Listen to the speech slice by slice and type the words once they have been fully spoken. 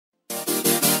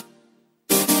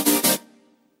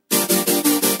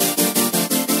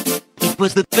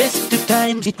was the best of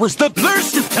times. It was the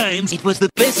blurst of times. It was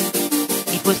the best.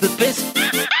 It was the best.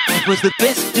 It was the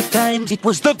best of times. It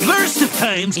was the blurst of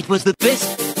times. It was the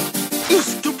best. You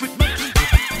stupid monkey.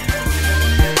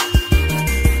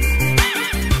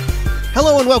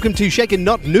 Hello and welcome to Shaken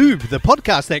Not Noob, the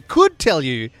podcast that could tell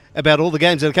you about all the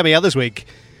games that are coming out this week,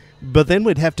 but then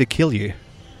we'd have to kill you.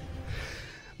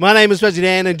 My name is Fuzzy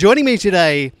Dan, and joining me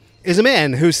today is a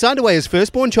man who signed away his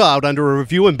firstborn child under a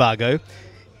review embargo.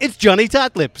 It's Johnny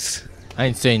Tartlips. I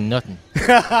ain't saying nothing.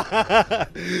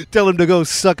 Tell him to go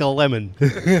suck a lemon.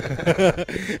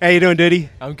 How you doing, Dirty?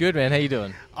 I'm good, man. How you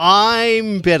doing?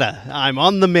 I'm better. I'm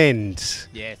on the mend.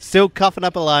 Yes. Still coughing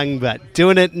up a lung, but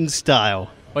doing it in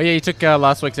style. Well, yeah, you took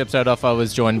last week's episode off. I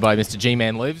was joined by Mr.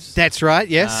 G-Man Lives. That's right,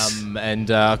 yes.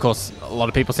 Of course, a lot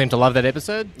of people seem to love that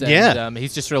episode. And, yeah.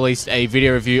 He's just released a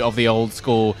video review of the old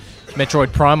school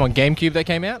Metroid Prime on GameCube that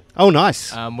came out. Oh,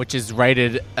 nice. Which is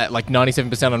rated at like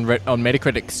 97% on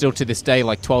Metacritic still to this day,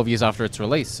 like 12 years after its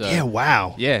release. So, yeah,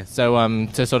 wow. Yeah, so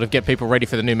to sort of get people ready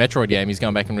for the new Metroid game, he's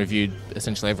gone back and reviewed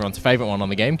essentially everyone's favourite one on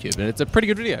the GameCube, and it's a pretty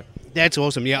good video. That's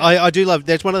awesome. Yeah, I do love.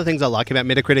 That's one of the things I like about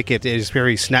Metacritic. It is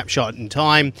very snapshot in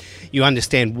time. You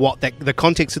understand what the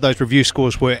context of those review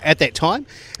scores were at that time.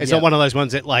 It's not one of those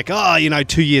ones that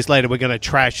 2 years later we're going to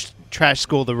trash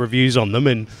score the reviews on them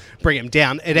and bring them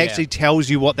down. It actually tells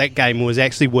you what that game was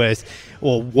actually worth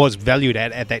or was valued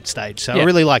at that stage. So I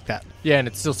really like that. Yeah, and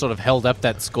it's still sort of held up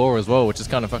that score as well, which is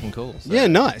kind of fucking cool. So. Yeah,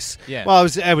 nice. Yeah. Well,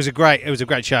 it was a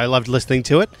great show. I loved listening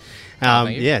to it.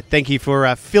 Thank you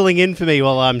for filling in for me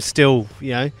while I'm still,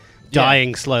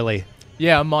 dying slowly.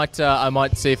 Yeah, I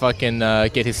might see if I can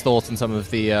get his thoughts on some of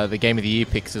the Game of the Year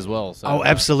picks as well. So,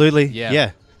 absolutely.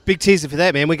 Yeah. Big teaser for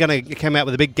that, man. We're going to come out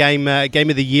with a big Game of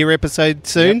the Year episode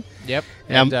soon. Yep.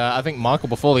 And I think Michael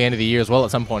before the end of the year as well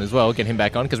at some point as well. Get him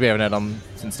back on because we haven't had him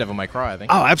since Devil May Cry, I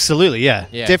think. Oh, absolutely, yeah.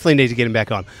 Definitely need to get him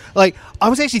back on. I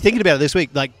was actually thinking about it this week,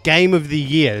 Game of the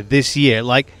Year this year.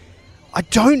 I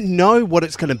don't know what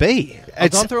it's going to be.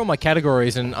 I've gone through all my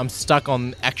categories and I'm stuck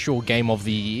on actual Game of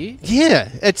the Year. Yeah,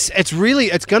 it's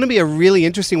going to be a really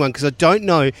interesting one because I don't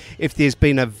know if there's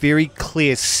been a very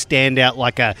clear standout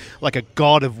like a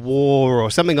God of War or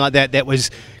something like that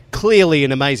was clearly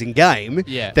an amazing game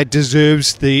that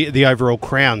deserves the overall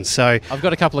crown. So I've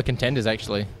got a couple of contenders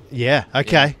actually. Yeah,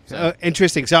 okay. Yeah, so.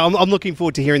 Interesting. So I'm looking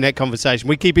forward to hearing that conversation.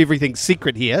 We keep everything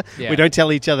secret here. Yeah. We don't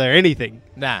tell each other anything.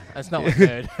 Nah, that's not what I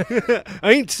heard.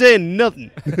 I ain't saying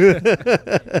nothing.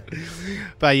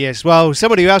 But yes, well,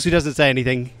 somebody else who doesn't say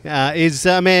anything is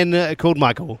a man called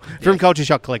Michael from Culture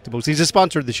Shock Collectibles. He's a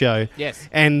sponsor of the show. Yes.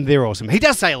 And they're awesome. He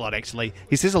does say a lot, actually.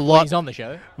 He says a lot. When he's on the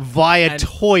show. Via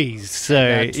toys. So,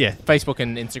 Facebook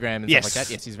and Instagram and stuff like that.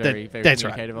 Yes, he's very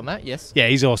communicative on that. Yes. Yeah,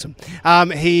 he's awesome.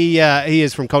 He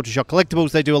is from Culture Shock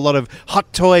Collectibles. They do a lot of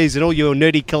hot toys and all your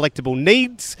nerdy collectible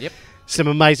needs. Yep. Some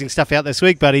amazing stuff out this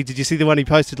week, buddy. Did you see the one he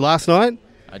posted last night?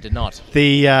 I did not.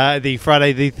 The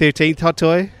Friday the 13th hot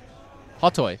toy?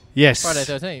 Hot toy? Yes. Friday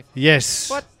 13th? Yes.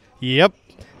 What? Yep.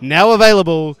 Now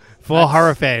available for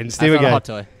horror fans. There we go. Not a hot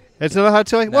toy. It's not a hot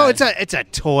toy? No. Well, it's a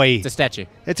toy. It's a statue.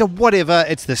 It's a whatever.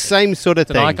 It's the same sort of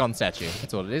thing. It's an icon statue.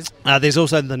 That's what it is. There's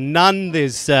also the Nun.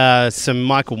 There's some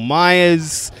Michael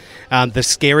Myers. The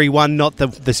scary one, not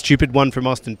the stupid one from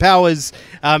Austin Powers.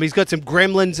 He's got some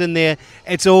Gremlins in there.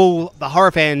 It's all... The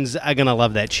horror fans are going to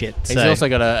love that shit. He's also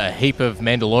got a heap of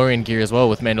Mandalorian gear as well,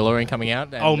 with Mandalorian coming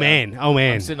out. And, oh, man.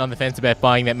 I'm sitting on the fence about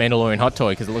buying that Mandalorian hot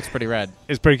toy because it looks pretty rad.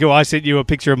 It's pretty cool. I sent you a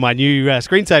picture of my new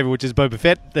screensaver, which is Boba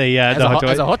Fett, the hot toy.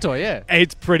 As a hot toy, yeah.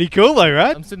 It's pretty cool, though,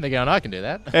 right? I'm sitting there going, I can do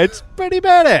that. It's pretty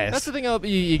badass. That's the thing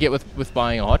you get with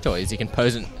buying a hot toy is you can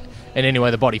pose it in any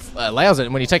way the body allows it,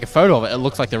 and when you take a photo of it, it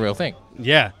looks like the real thing.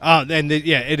 Yeah.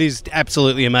 It is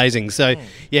absolutely amazing. So,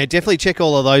 definitely check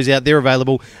all of those out. They're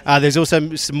available. There's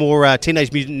also some more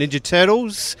Teenage Mutant Ninja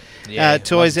Turtles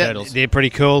toys out. Turtles. They're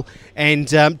pretty cool. And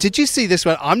did you see this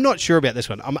one? I'm not sure about this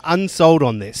one. I'm unsold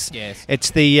on this. Yes.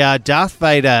 It's the Darth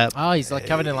Vader. Oh, he's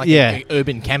covered in an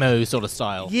urban camo sort of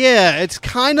style. Yeah, it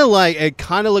kind of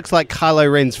looks like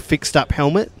Kylo Ren's fixed up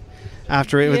helmet.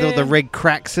 After it, with all the red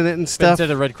cracks in it and stuff. But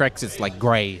instead of red cracks, it's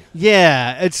grey.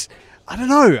 Yeah, I don't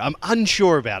know. I'm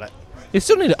unsure about it. You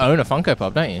still need to own a Funko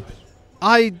Pop, don't you?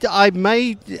 I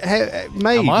may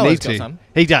need to. Some.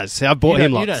 He does. I bought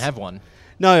him lots. You don't have one.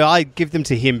 No, I give them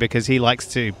to him because he likes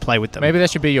to play with them. Maybe that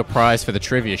should be your prize for the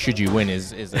trivia, should you win,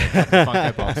 is a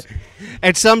Funko Pops.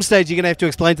 At some stage, you're going to have to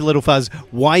explain to Little Fuzz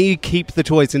why you keep the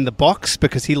toys in the box,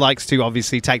 because he likes to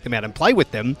obviously take them out and play with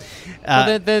them.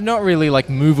 Well, they're not really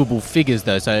movable figures,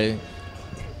 though, so...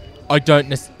 I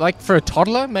don't like for a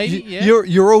toddler, maybe. Yeah.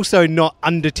 You're also not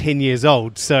under 10 years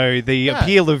old, so the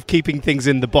appeal of keeping things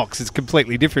in the box is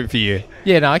completely different for you.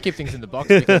 Yeah, no, I keep things in the box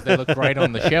because they look great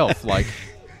on the shelf. Like,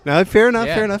 no, fair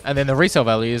enough. And then the resale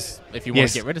value is if you want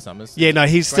Yes. to get rid of some. Yeah, no,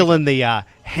 he's still in the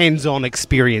hands-on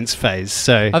experience phase.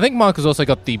 So I think Michael's also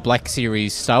got the Black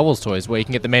Series Star Wars toys where you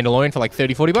can get the Mandalorian for like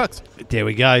 $30-$40. there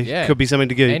we go. Yeah. Could be something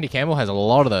to do. Andy Campbell has a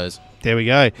lot of those. There we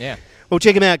go. Yeah. Well,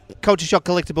 check him out,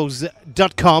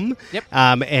 cultureshockcollectibles.com, Yep.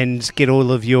 and get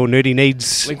all of your nerdy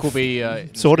needs Link will be in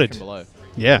the sorted. description below.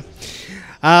 Yeah.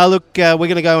 Look, we're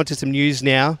going to go on to some news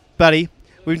now. Buddy,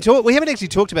 we haven't actually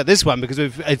talked about this one because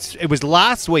it was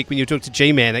last week when you talked to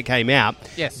G-Man that came out.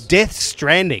 Yes. Death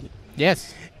Stranding.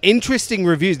 Yes. Interesting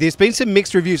reviews. There's been some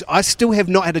mixed reviews. I still have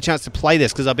not had a chance to play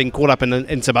this because I've been caught up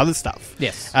in some other stuff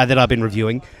Yes. that I've been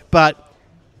reviewing. But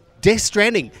Death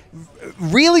Stranding,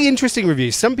 really interesting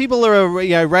reviews. Some people are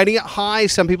rating it high.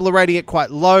 Some people are rating it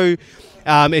quite low.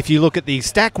 If you look at the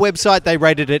Stack website, they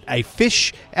rated it a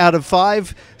fish out of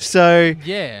 5. So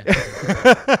Yeah.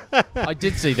 I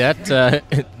did see that.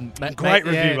 Great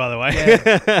review, by the way.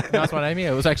 Yeah. Nice one, Amy.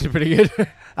 It was actually pretty good.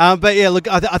 But yeah, look,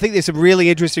 I think there's some really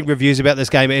interesting reviews about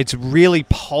this game. It's really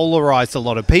polarized a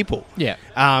lot of people. Yeah.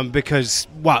 Because,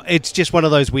 well, it's just one of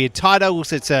those weird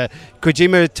titles. It's a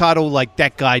Kojima title, like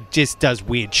that guy just does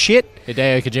weird shit.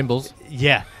 Hideo Kojimbles.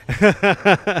 Yeah.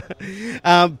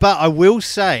 But I will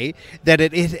say that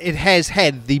it has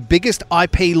had the biggest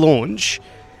IP launch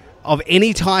of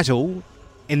any title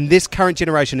in this current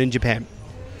generation in Japan.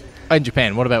 In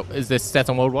Japan, what about, is this stats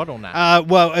on worldwide or not?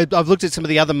 Well, I've looked at some of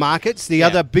the other markets. The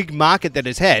other big market that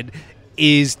it's had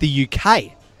is the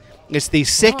UK. It's the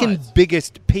second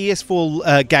biggest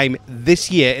PS4 game this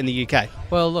year in the UK.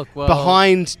 Well,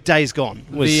 Behind Days Gone.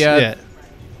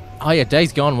 Oh, yeah,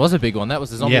 Days Gone was a big one. That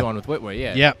was the zombie one with Whitwer,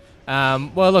 yeah. Yeah.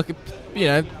 Well, look,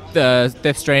 the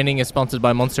Death Stranding is sponsored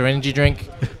by Monster Energy Drink.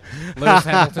 Lewis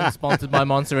Hamilton is sponsored by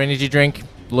Monster Energy Drink.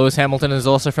 Lewis Hamilton is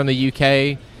also from the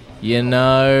UK.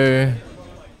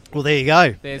 Well, there you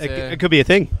go. It could be a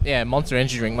thing. Yeah, Monster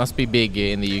Energy Drink must be big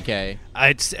in the UK.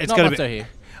 It's Not got to much so be. here.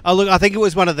 Oh, look, I think it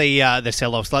was one of the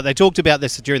sell-offs. Like, they talked about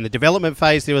this during the development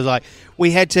phase. There was like,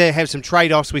 we had to have some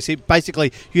trade-offs. We said,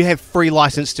 basically, you have free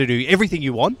license to do everything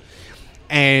you want.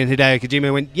 And Hideo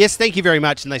Kojima went, yes, thank you very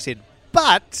much. And they said,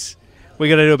 but we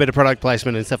got to do a bit of product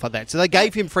placement and stuff like that. So they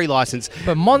gave him free license.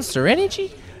 But Monster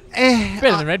Energy?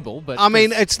 Better than Red Bull, but... I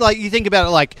mean, it's like, you think about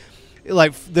it like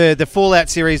the Fallout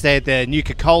series, they had the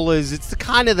Nuka-Colas. It's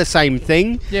kind of the same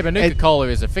thing. Yeah, but Nuka-Cola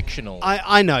is a fictional...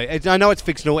 I know. I know it's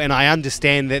fictional, and I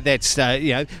understand that's,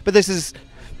 but this is...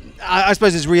 I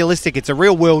suppose it's realistic. It's a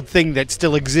real-world thing that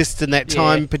still exists in that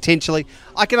time, potentially.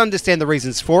 I can understand the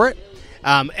reasons for it.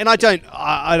 And I don't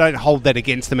hold that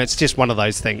against them. It's just one of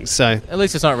those things. So at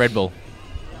least it's not Red Bull.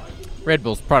 Red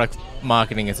Bull's product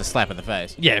marketing is a slap in the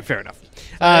face. Yeah, fair enough.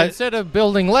 Instead of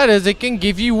building ladders, it can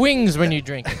give you wings when you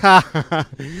drink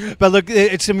it. But look,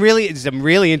 it's some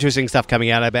really interesting stuff coming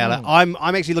out about it. I'm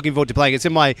actually looking forward to playing it. It's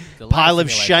in my pile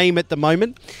of shame at the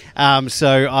moment.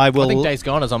 So I will... I think Days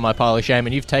Gone is on my pile of shame,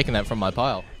 and you've taken that from my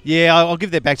pile. Yeah, I'll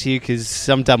give that back to you because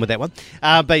I'm done with that one.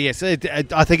 But yes, I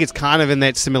think it's kind of in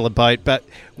that similar boat. But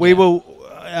we will...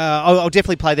 I'll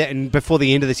definitely play that, and before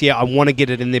the end of this year, I want to get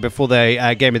it in there before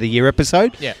the Game of the Year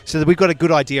episode. Yeah. So that we've got a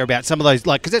good idea about some of those,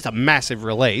 like, because it's a massive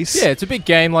release. Yeah, it's a big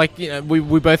game. Like, we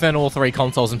both own all 3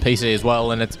 consoles and PC as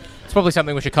well, and it's probably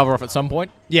something we should cover off at some point.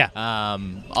 Yeah.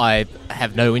 I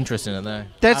have no interest in it though.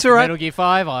 That's After all right. Metal Gear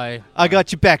 5, I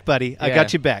got your back, buddy. I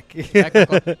got your back.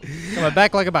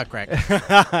 back like a butt crack.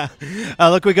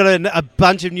 Look, we've got a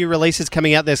bunch of new releases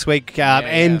coming out this week,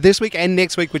 this week and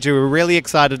next week, which we're really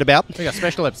excited about. We got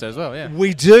special episodes as well, yeah.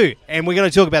 We do, and we're going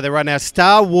to talk about that right now.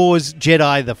 Star Wars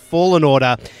Jedi: The Fallen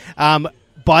Order.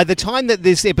 By the time that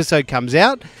this episode comes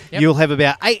out, you'll have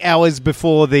about 8 hours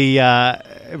before the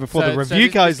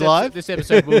review goes live. This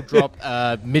episode will drop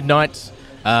midnight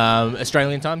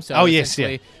Australian time. So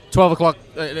 12 o'clock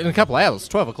in a couple of hours.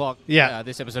 12 o'clock. Yeah.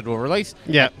 This episode will release.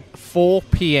 Yeah. 4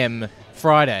 p.m.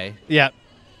 Friday. Yeah.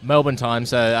 Melbourne time.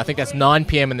 So I think that's 9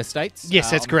 p.m. in the States. Yes,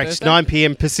 that's correct. Thursday. 9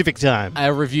 p.m. Pacific time.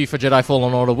 A review for Jedi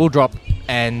Fallen Order will drop,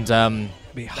 and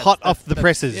be hot off the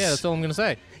presses. Yeah, that's all I'm going to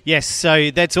say. Yes,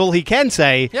 so that's all he can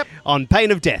say on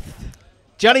pain of death.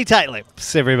 Johnny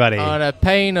Tight-Lips, everybody. On a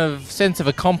pain of sense of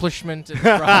accomplishment and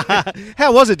pride.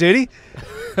 How was it, duty?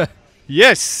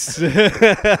 Yes.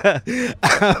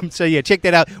 So yeah, check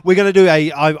that out. We're going to do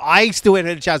I still haven't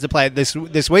had a chance to play it this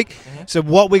week. Mm-hmm. So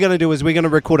what we're going to do is we're going to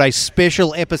record a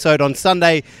special episode on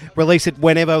Sunday, release it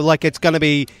whenever, like it's going to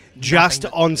be just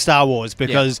on Star Wars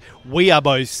because we are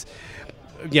both,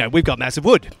 we've got massive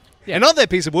wood. Yeah. And on that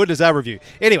piece of wood is our review.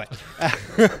 Anyway.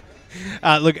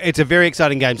 Look, it's a very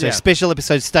exciting game. So Yeah. special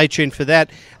episodes, stay tuned for that.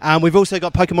 We've also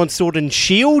got Pokemon Sword and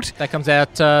Shield. That comes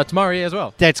out tomorrow as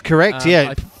well. That's correct, yeah.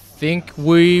 I think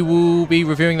we will be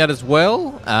reviewing that as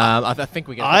well. I think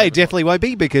we get. I definitely won't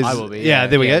be because... I will be. Yeah,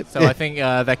 there we go. So I think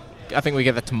we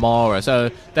get that tomorrow. So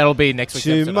that'll be next week's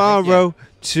episode, I think,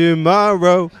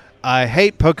 Tomorrow. I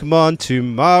hate Pokemon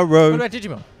tomorrow. What about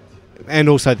Digimon? And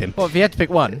also them. Well, if you had to pick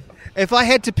one, If I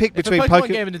had to pick if a between Pokemon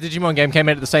game and a Digimon game came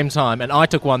out at the same time, and I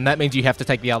took one, that means you have to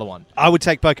take the other one. I would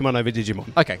take Pokemon over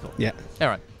Digimon. Okay, cool. Yeah. All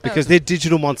right. Because they're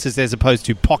digital monsters as opposed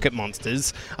to pocket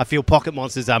monsters. I feel pocket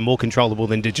monsters are more controllable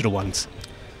than digital ones.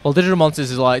 Well, Digital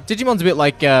Monsters is like Digimon's a bit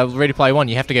like Ready Player One.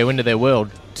 You have to go into their world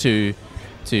to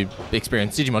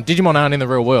experience Digimon. Digimon aren't in the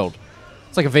real world.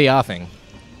 It's like a VR thing.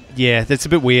 Yeah, that's a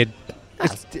bit weird.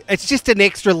 It's just an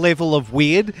extra level of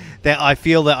weird that I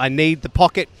feel that I need the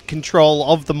pocket control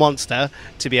of the monster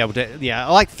to be able to... Yeah,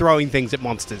 I like throwing things at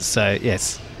monsters, so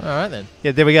yes. All right then.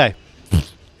 Yeah, there we go.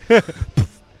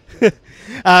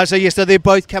 So they're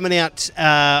both coming out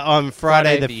on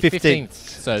Friday the 15th.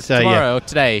 So So, tomorrow or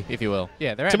today, if you will.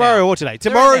 Yeah, they're out Tomorrow now. or today.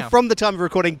 They're Tomorrow out now. from the time of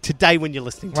recording, today when you're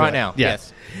listening to Right it. now, Yeah.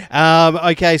 yes.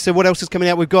 Okay, so what else is coming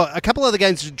out? We've got a couple other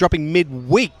games dropping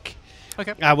midweek.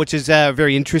 Okay. Which is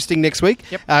very interesting next week.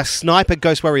 Yep. Sniper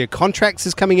Ghost Warrior Contracts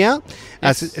is coming out.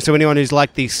 Yes. So anyone who's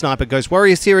liked the Sniper Ghost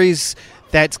Warrior series,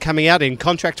 that's coming out in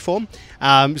contract form.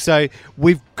 So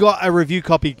we've got a review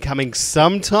copy coming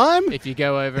sometime. If you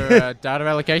go over data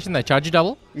allocation, they charge you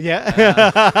double.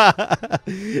 Yeah.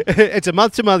 It's a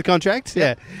month-to-month contract.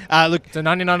 Yep. Yeah. Look, It's a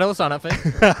 $99 sign-up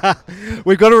fee.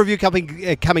 we've got a review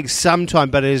coming sometime,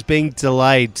 but it is being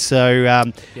delayed.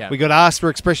 So we got asked for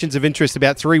expressions of interest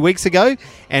about 3 weeks ago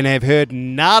and have heard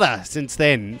nada since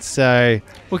then. So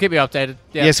We'll keep you updated.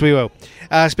 Yeah. yes, we will.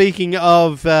 Speaking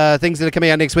of things that are coming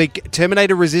out next week,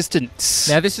 Terminator Resistance.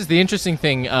 Now, this is the interesting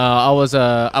thing. I was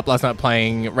up last night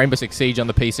playing Rainbow Six Siege on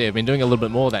the PC. I've been doing a little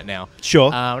bit more of that now. Sure.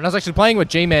 And I was actually playing with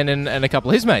G-Man and a couple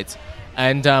of his mates.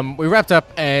 And we wrapped up,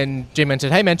 and G-Man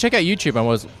said, "Hey, man, check out YouTube." I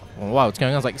was, well, wow, what's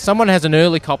going on? I was like, someone has an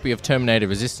early copy of Terminator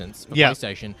Resistance for Yeah.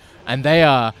 PlayStation, and they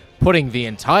are putting the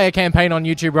entire campaign on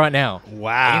YouTube right now.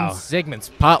 Wow. In segments.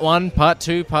 Part 1, Part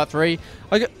 2, Part 3.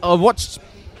 I watched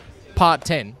Part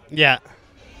 10. Yeah.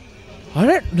 I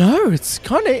don't know. It's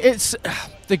kind of...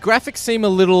 The graphics seem a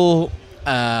little...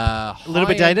 A little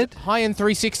bit dated? High-end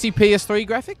 360 PS3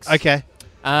 graphics. Okay.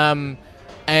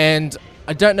 And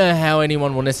I don't know how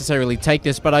anyone will necessarily take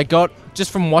this, but I got,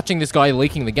 just from watching this guy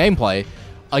leaking the gameplay,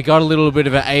 I got a little bit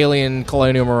of an Alien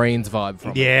Colonial Marines vibe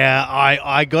from it. Yeah,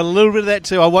 I got a little bit of that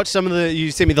too. I watched some of the...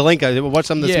 You sent me the link. I watched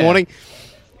some this Yeah. morning.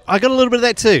 I got a little bit of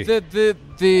that too.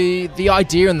 The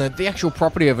idea and the actual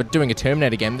property of doing a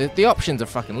Terminator game, the options are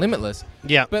fucking limitless.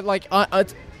 Yeah. But like I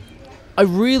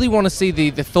really want to see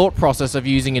the thought process of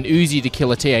using an Uzi to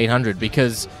kill a T-800,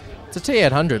 because it's a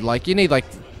T-800. Like, you need like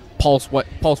pulse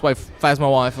wave plasma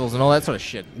rifles and all that sort of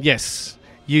shit. Yes.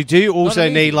 You do also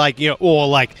an need easy- like, or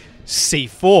like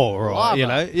C4 or,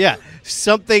 Lava.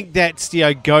 something that's,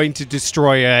 going to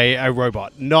destroy a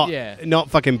robot, not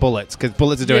fucking bullets, because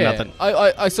bullets are doing nothing.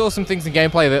 I saw some things in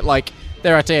gameplay that like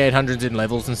there are T-800s in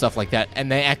levels and stuff like that,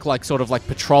 and they act like sort of like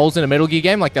patrols in a Metal Gear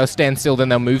game. Like, they'll stand still, then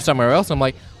they'll move somewhere else. I'm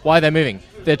like, why are they moving?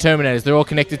 They're Terminators. They're all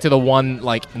connected to the one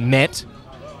like net.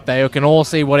 They can all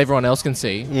see what everyone else can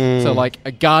see. So like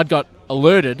a guard got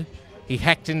alerted, he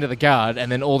hacked into the guard,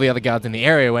 and then all the other guards in the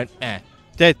area went, eh.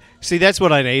 That's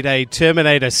what I need, a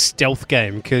Terminator stealth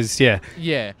game, because, Yeah,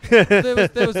 there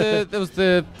was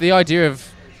the idea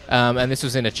of, and this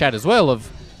was in a chat as well, of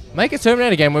make a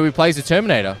Terminator game where we play as a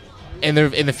Terminator in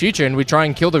the future, and we try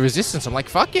and kill the Resistance. I'm like,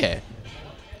 fuck yeah,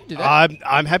 do that.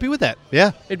 I'm happy with that,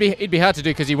 yeah. It'd be hard to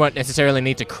do because you won't necessarily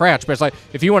need to crouch, but it's like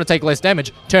if you want to take less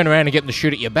damage, turn around and get them to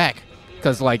shoot at your back,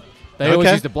 because like they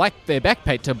always use their back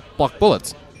plate to block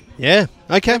bullets. Yeah,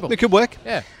 okay, Simple. it could work.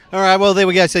 Yeah. All right, well, there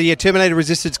we go. So, yeah, Terminator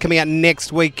Resistance coming out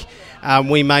next week.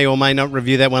 We may or may not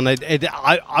review that one.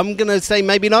 I'm going to say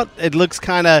maybe not. It looks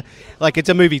kind of like it's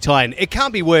a movie tie-in. It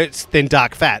can't be worse than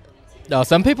Dark Fate. No,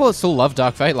 some people still love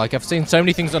Dark Fate. Like, I've seen so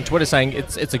many things on Twitter saying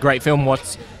it's a great film.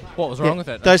 What was wrong with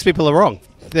it? Those people are wrong.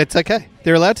 That's okay.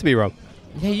 They're allowed to be wrong.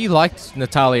 Yeah, you liked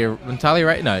Natalia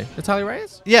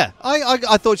Reyes? Yeah,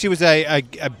 I thought she was a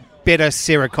better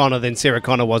Sarah Connor than Sarah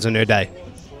Connor was in her day.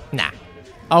 Nah.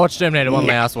 I watched Terminator 1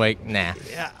 last week. Nah.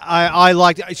 I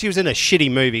liked... She was in a shitty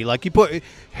movie. Like, you put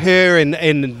her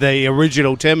in the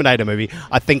original Terminator movie,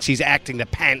 I think she's acting the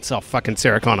pants off fucking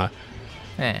Sarah Connor.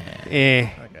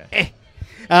 Okay.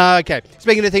 Okay.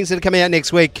 Speaking of things that are coming out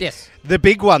next week, Yes. the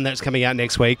big one that's coming out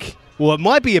next week, well, it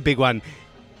might be a big one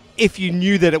if you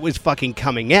knew that it was fucking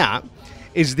coming out,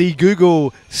 is the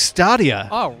Google Stadia.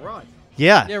 Oh, right.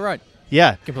 Yeah. Yeah, right.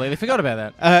 Yeah. Completely forgot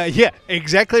about that. Yeah,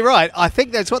 exactly right. I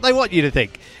think that's what they want you to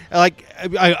think. Like,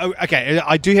 okay,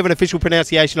 I do have an official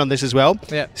pronunciation on this as well.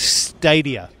 Yeah.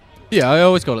 Stadia. Yeah, I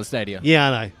always call it Stadia. Yeah,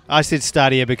 I know. I said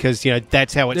Stadia because,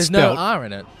 that's how it's There's spelled. no R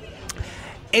in it.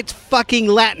 It's fucking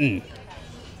Latin.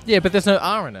 Yeah, but there's no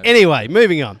R in it. Anyway,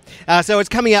 moving on. So it's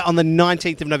coming out on the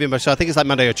 19th of November, so I think it's like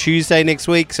Monday or Tuesday next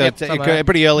week, so Yep, it's something like that.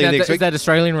 pretty early Now, next is week. that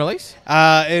Australian release?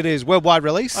 It is worldwide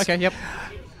release. Okay, yep.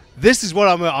 This is what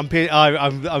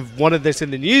I've wanted this in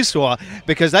the news for,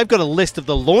 because they've got a list of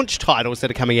the launch titles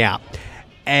that are coming out.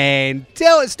 And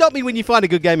stop me when you find a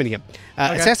good game in here.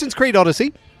 Okay. Assassin's Creed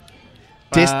Odyssey,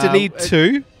 Destiny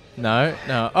 2. No.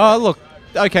 Oh, look.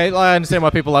 Okay, I understand why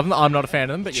people love them. I'm not a fan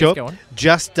of them, but Sure. yes, go on.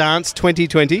 Just Dance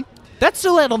 2020. That's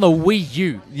still out on the Wii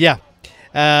U. Yeah.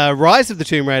 Rise of the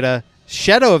Tomb Raider,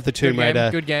 Shadow of the Tomb Raider,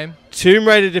 Good game. Tomb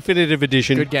Raider Definitive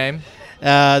Edition. Good game.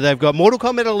 They've got Mortal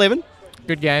Kombat 11.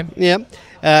 Good game.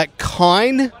 Yeah.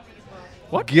 Kine.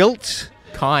 What? Guilt.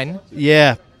 Kine.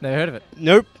 Yeah. Never heard of it.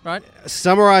 Nope. Right.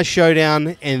 Samurai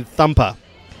Showdown and Thumper.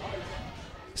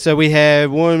 So we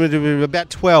have about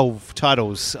 12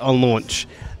 titles on launch.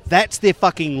 That's their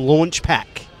fucking launch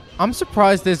pack. I'm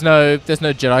surprised there's no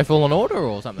Jedi Fallen Order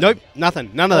or something. Nope,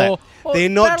 nothing, none of that. Or They're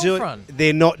not Battlefront.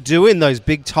 They're not doing those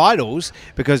big titles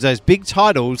because those big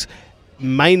titles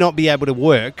may not be able to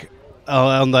work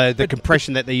on the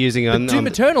compression that they're using on. Doom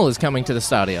Eternal is coming to the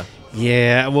Stadia.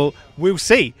 Yeah, well, we'll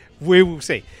see. We will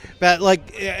see. But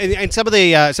and some of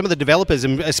the developers,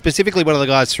 and specifically one of the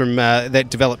guys from that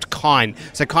developed Kine.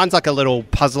 So Kine's like a little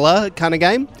puzzler kind of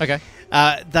game. Okay.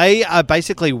 They are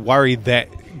basically worried that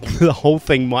the whole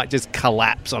thing might just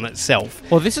collapse on itself.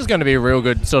 Well, this is going to be a real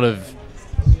good sort of,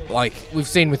 like we've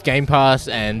seen with Game Pass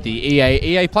and the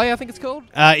EA Play, I think it's called.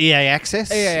 EA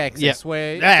Access. EA Access, Yeah.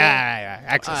 where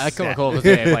Access. I can't call it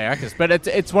EA Play Access, but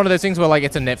it's one of those things where like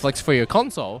it's a Netflix for your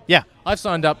console. Yeah. I've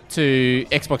signed up to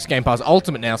Xbox Game Pass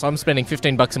Ultimate now, so I'm spending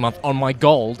 $15 a month on my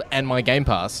Gold and my Game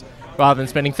Pass. Rather than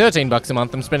spending $13 a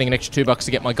month, I'm spending an extra $2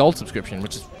 to get my Gold subscription,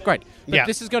 which is great. But Yeah.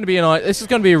 this is going to be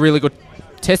a really good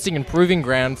testing and proving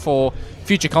ground for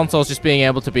future consoles just being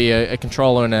able to be a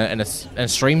controller and a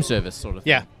stream service sort of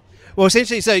thing. Yeah. Well,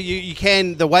 essentially, so you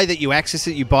can, the way that you access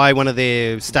it, you buy one of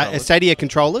their Stadia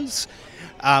controllers,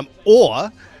 or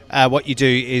what you do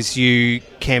is you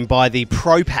can buy the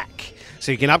Pro Pack.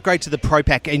 So you can upgrade to the Pro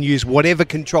Pack and use whatever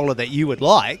controller that you would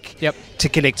like to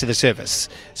connect to the service.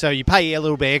 So you pay a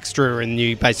little bit extra and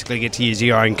you basically get to use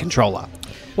your own controller.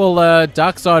 Well,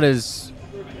 Darksiders...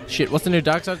 Shit, what's the new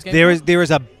Darksiders game? There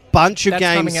is a bunch of That's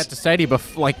games coming out to Stadia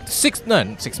like 6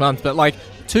 months, but like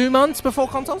 2 months before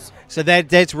consoles? So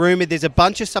that's rumored. There's a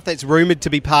bunch of stuff that's rumored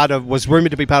to be part of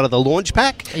the launch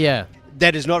pack. Yeah.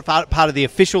 That is not part of the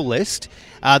official list.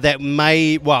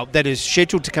 That is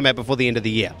scheduled to come out before the end of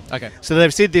the year. Okay. So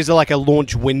they've said there's like a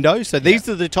launch window. So these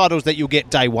are the titles that you'll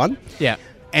get day one. Yeah.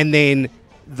 And then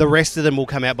the rest of them will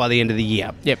come out by the end of the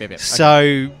year. Yep.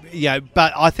 So,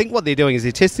 but I think what they're doing is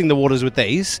they're testing the waters with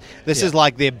these. This is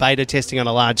like their beta testing on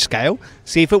a large scale.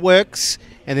 See if it works.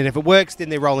 And then if it works, then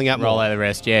they're rolling out Roll more. out the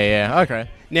rest. Yeah. Okay.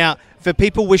 Now, for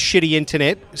people with shitty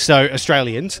internet, so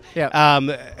Australians, who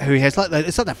has it's like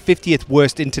the 50th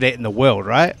worst internet in the world,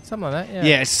 right? Something like that, yeah.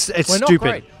 Yeah, it's We're not stupid.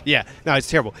 great. Yeah, no, it's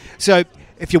terrible. So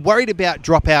if you're worried about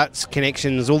dropouts,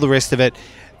 connections, all the rest of it,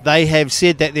 they have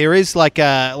said that there is like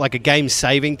a game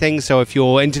saving thing. So if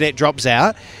your internet drops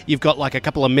out, you've got like a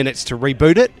couple of minutes to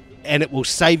reboot it, and it will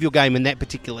save your game in that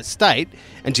particular state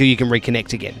until you can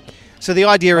reconnect again. So the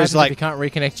idea is like you can't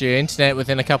reconnect your internet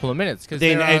within a couple of minutes, because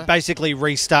then it basically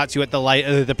restarts you at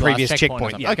the previous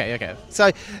checkpoint. Yeah. Okay. So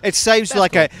it saves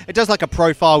it does like a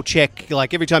profile check.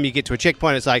 Like every time you get to a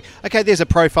checkpoint, it's like, okay, there's a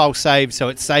profile save, so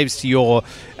it saves to your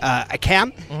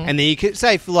account, and then you can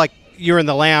say if like you're in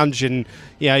the lounge and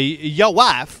your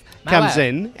wife comes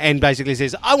in and basically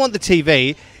says, I want the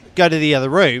TV. Go to the other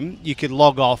room, you could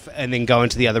log off and then go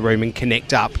into the other room and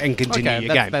connect up and continue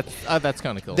your game. That's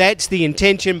kind of cool. That's the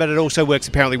intention, but it also works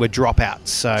apparently with dropouts.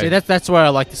 So see, that's where I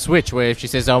like the Switch, where if she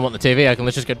says, I want the TV, I can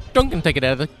just go dunk and take it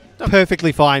out of the... Dunk.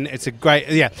 Perfectly fine. It's a great...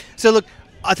 Yeah. So look,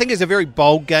 I think it's a very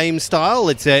bold game style.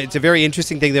 It's a very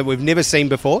interesting thing that we've never seen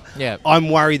before. Yeah. I'm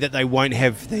worried that they won't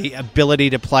have the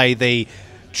ability to play the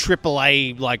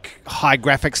AAA, like, high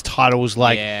graphics titles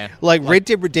like Red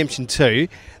Dead Redemption 2.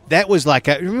 That was like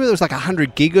remember there was like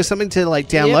 100 gig or something to like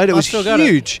download. It was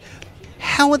huge.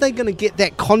 How are they going to get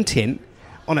that content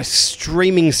on a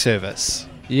streaming service?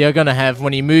 You're going to have,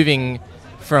 when you're moving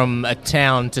from a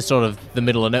town to sort of the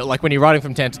middle of it, like when you're riding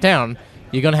from town to town,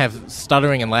 you're going to have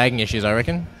stuttering and lagging issues, I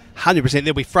reckon. 100%.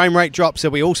 There'll be frame rate drops.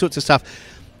 There'll be all sorts of stuff.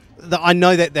 I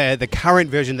know that the current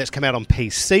version that's come out on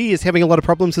PC is having a lot of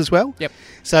problems as well. Yep.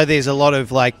 So there's a lot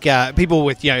of like people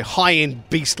with high-end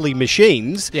beastly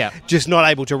machines, just not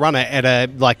able to run it at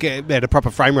a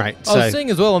proper frame rate. I was seeing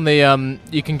as well on the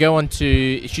you can go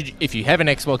onto if you have an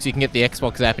Xbox, you can get the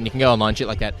Xbox app and you can go online, shit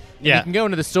like that. Yeah. You can go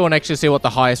into the store and actually see what the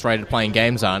highest rated playing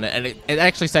games are, and it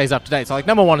actually stays up to date. So like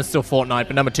number 1 is still Fortnite,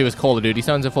 but number 2 is Call of Duty,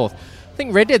 so on and so forth. I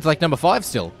think Red Dead's like number 5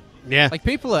 still. Yeah. Like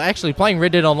people are actually playing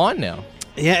Red Dead Online now.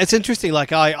 Yeah, it's interesting.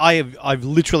 Like I've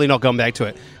literally not gone back to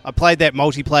it. I played that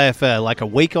multiplayer for like a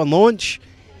week on launch,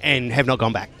 and have not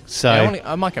gone back. So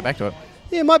I might go back to it.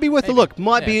 Yeah, it might be worth a look.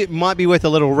 Might be worth a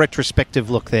little retrospective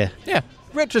look there. Yeah.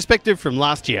 Retrospective from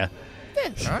last year. Yeah,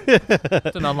 all right.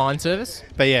 It's an online service.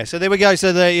 But yeah, so there we go.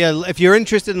 So if you're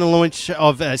interested in the launch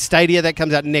of Stadia, that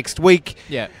comes out next week.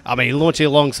 Yeah. I mean, launching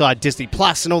alongside Disney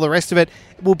Plus and all the rest of it.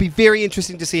 It will be very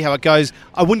interesting to see how it goes.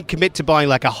 I wouldn't commit to buying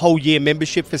like a whole year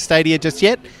membership for Stadia just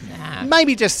yet. Nah.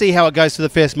 Maybe just see how it goes for the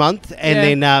first month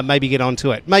and then maybe get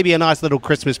onto it. Maybe a nice little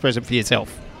Christmas present for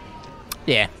yourself.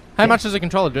 Yeah. How much does a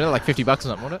controller do? Like $50 or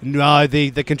something, wouldn't it? No,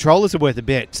 the controllers are worth a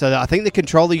bit. So I think the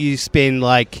controller you spend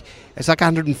it's like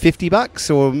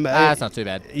 $150 or that's not too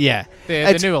bad. Yeah.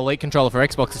 The new Elite controller for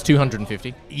Xbox is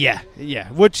 $250. Yeah,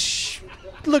 which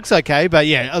looks okay, but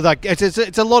yeah, like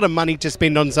it's a lot of money to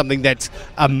spend on something that's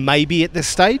a maybe at this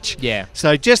stage. Yeah.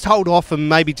 So just hold off and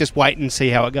maybe just wait and see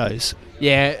how it goes.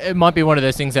 Yeah, it might be one of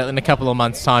those things that in a couple of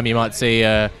months' time you might see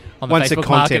on the Facebook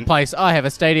Marketplace, I have a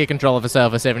Stadia controller for sale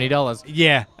for $70.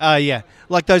 Yeah, yeah.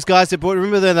 Like those guys that bought,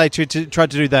 remember when they tried to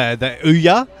do the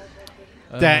Ouya?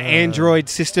 The Android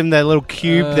system, that little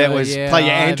cube that was play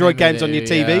your Android games on your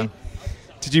TV.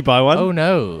 Did you buy one? Oh,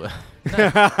 no.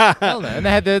 Hell no. And they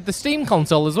had the Steam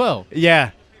console as well.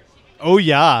 Yeah. Oh,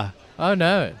 yeah. Oh,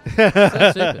 no. So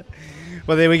stupid.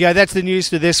 Well, there we go. That's the news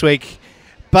for this week.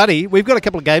 Buddy, we've got a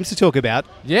couple of games to talk about.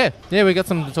 Yeah, we got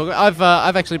something to talk about.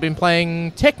 I've actually been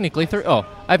playing technically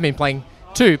I've been playing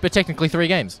 2, but technically 3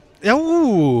 games.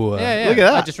 Oh, yeah. Look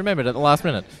at that. I just remembered at the last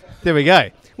minute. There we go.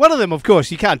 One of them, of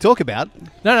course, you can't talk about.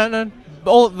 No.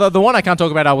 The one I can't talk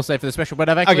about I will save for the special, but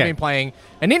I've actually been playing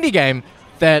an indie game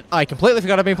that I completely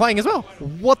forgot I've been playing as well.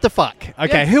 What the fuck?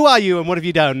 Okay, Who are you and what have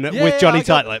you done with Johnny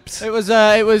Tightlips?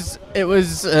 It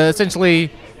was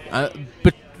essentially,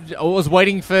 but I was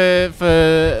waiting for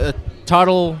a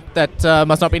title that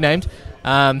must not be named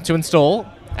to install,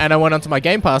 and I went onto my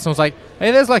Game Pass and was like, hey,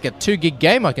 there's like a 2 gig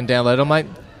game I can download. I'm like,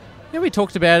 yeah, we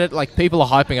talked about it. Like people are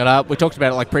hyping it up. We talked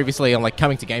about it like previously on like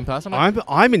coming to Game Pass.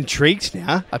 I'm intrigued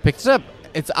now. I picked it up.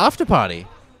 It's After Party.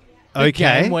 A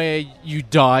Okay. game where you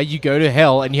die, you go to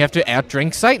hell, and you have to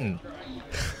outdrink Satan.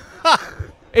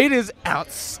 It is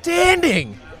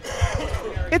outstanding.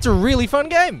 It's a really fun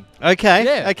game. Okay.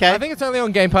 Yeah. Okay. I think it's only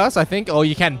on Game Pass, or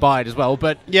you can buy it as well.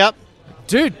 But Yep.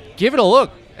 dude, give it a look.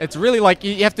 It's really like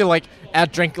you have to like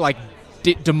outdrink like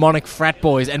demonic frat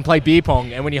boys and play beer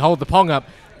pong. And when you hold the pong up,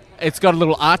 it's got a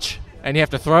little arch, and you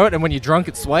have to throw it. And when you're drunk,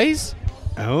 it sways.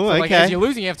 Oh, So, okay. like, as you're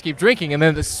losing, you have to keep drinking, and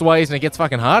then it sways and it gets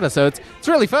fucking harder. So it's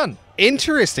really fun.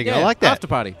 Interesting. Yeah, I like that. After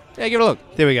Party. Yeah, give it a look.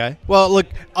 There we go. Well, look,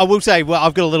 I will say,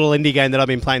 I've got a little indie game that I've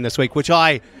been playing this week, which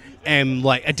I am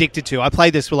like addicted to. I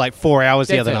played this for like 4 hours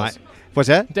the Dead other Cells. night. What's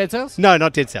that? Dead Cells? No,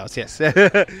 not Dead Cells, yes.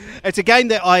 It's a game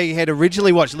that I had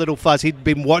originally watched. Little Fuzz, he'd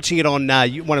been watching it on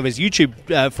one of his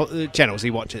YouTube channels he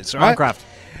watches, right? Minecraft.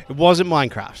 It wasn't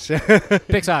Minecraft.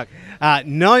 Pixar.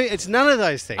 No, it's none of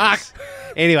those things.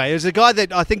 Anyway, there's a guy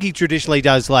that I think he traditionally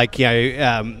does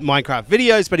Minecraft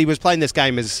videos, but he was playing this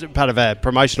game as part of a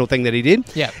promotional thing that he did.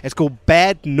 Yeah. It's called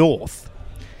Bad North.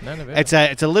 No, never. It's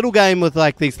a little game with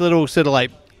like these little sort of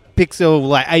like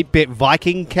pixel 8-bit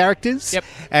Viking characters. Yep.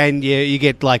 And you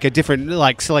get like a different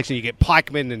like selection. You get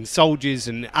pikemen and soldiers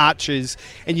and archers,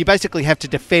 and you basically have to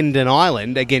defend an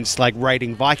island against like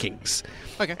raiding Vikings.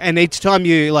 Okay. And each time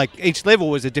each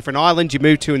level is a different island you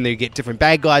move to, and you get different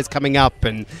bad guys coming up,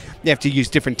 and you have to use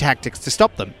different tactics to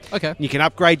stop them. Okay. You can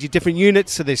upgrade your different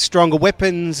units, so there's stronger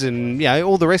weapons and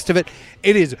all the rest of it.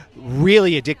 It is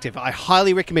really addictive. I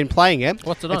highly recommend playing it.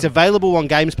 What's it on? It's available on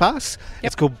Games Pass. Yep.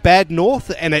 It's called Bad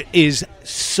North, and it is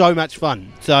so much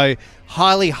fun. So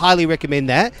highly recommend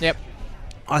that. Yep.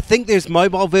 I think there's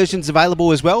mobile versions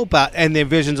available as well, and there are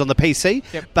versions on the PC.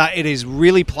 Yep. But it is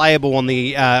really playable on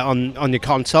the on your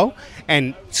console,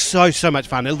 and so much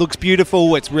fun. It looks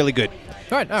beautiful. It's really good.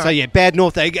 All right. So yeah, Bad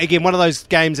North again, one of those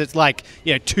games that's like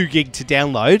 2 gig to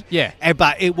download. Yeah.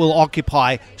 But it will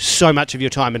occupy so much of your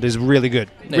time. It is really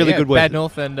good. Really good work. Bad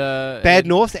North and Bad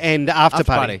North and After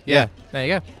Party. Yeah. There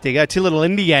you go. There you go. 2 little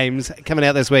indie games coming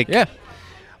out this week. Yeah.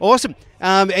 Awesome.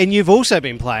 And you've also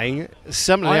been playing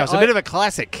something else, a bit of a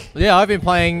classic. Yeah, I've been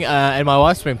playing, and my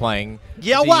wife's been playing.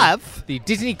 The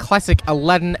Disney classic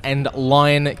Aladdin and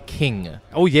Lion King.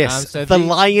 Oh, yes. So the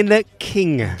Lion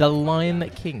King. The Lion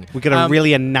King. We're going to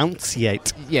really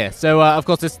enunciate. Yeah, so of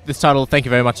course this title, thank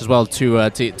you very much as well to our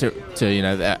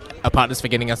partners for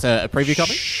getting us a preview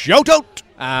copy. Shout out!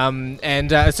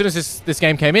 And as soon as this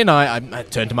game came in, I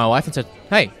turned to my wife and said,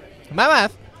 "Hey, my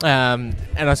wife." And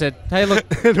I said, "Hey, look."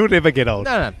 It'll never get old.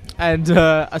 No. And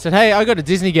I said, "Hey, I got a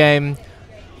Disney game,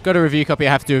 got a review copy.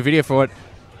 I have to do a video for it.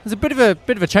 There's a bit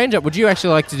of a change up. Would you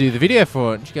actually like to do the video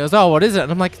for it?" And she goes, "Oh, what is it?"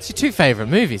 And I'm like, "It's your two favorite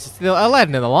movies. It's the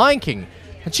Aladdin and the Lion King."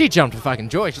 And she jumped for fucking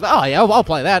joy. She's like, "Oh yeah, I'll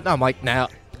play that." And I'm like, "Now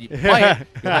you play it.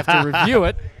 You'll have to review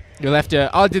it. You'll have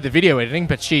to." I did the video editing,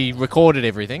 but she recorded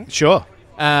everything. Sure.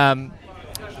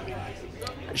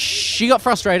 She got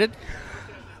frustrated.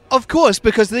 Of course,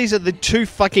 because these are the two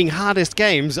fucking hardest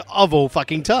games of all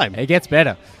fucking time. It gets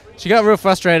better. She got real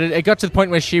frustrated. It got to the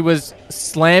point where she was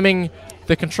slamming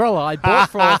the controller I bought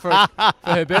for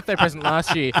her birthday present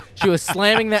last year. She was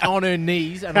slamming that on her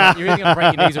knees. And I'm like, "You're either going to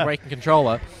break your knees or break the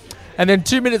controller." And then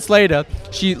 2 minutes later,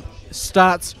 she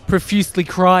starts profusely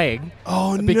crying.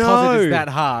 Oh, because it is that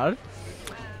hard.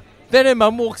 Then her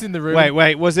mum walks in the room.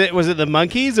 Wait. Was it the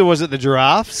monkeys or was it the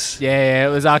giraffes? Yeah, it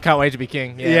was I Can't Wait to Be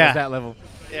King. Yeah, it was that level.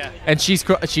 Yeah. And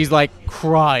she's like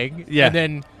crying. Yeah. And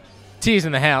then tears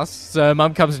in the house. So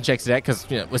mum comes and checks it out because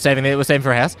we're saving for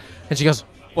her house. And she goes,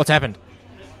 "What's happened?"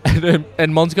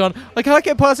 And Mon's gone, "I can't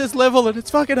get past this level and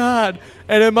it's fucking hard."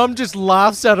 And her mum just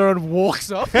laughs at her and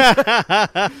walks off. But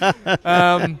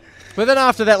then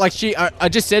after that, like I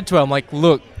just said to her, I'm like,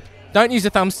 "Look, don't use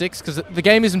the thumbsticks because the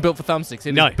game isn't built for thumbsticks.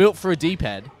 It is built for a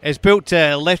D-pad. It's built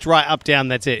left, right, up, down.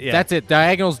 That's it. Yeah. That's it.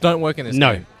 Diagonals don't work in this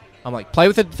game." I'm like, play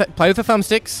with the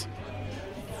thumbsticks.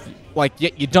 Like,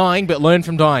 you're dying, but learn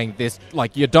from dying.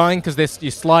 You're dying because you're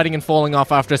sliding and falling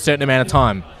off after a certain amount of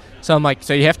time. So I'm like,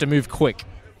 so you have to move quick.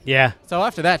 Yeah. So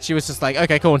after that, she was just like,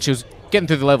 "Okay, cool," and she was getting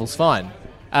through the levels fine.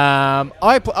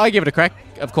 I give it a crack.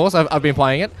 Of course, I've been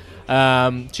playing it.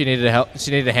 She needed help.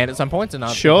 She needed a hand at some points, and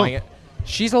I've been playing it.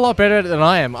 She's a lot better at it than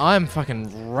I am. I'm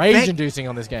fucking rage-inducing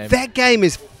on this game. That game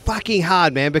is fucking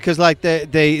hard, man, because like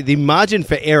the margin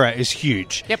for error is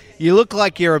huge. Yep. You look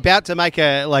like you're about to make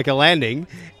a landing,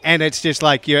 and it's just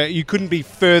like you couldn't be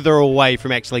further away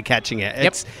from actually catching it.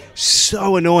 It's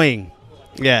so annoying.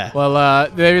 Yeah. Well,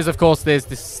 there's the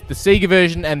Sega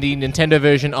version and the Nintendo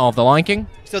version of The Lion King.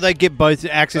 So they get both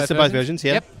access to both versions.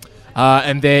 Yeah. Yep.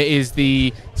 And there is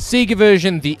the Sega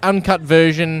version, the uncut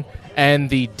version, and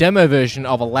the demo version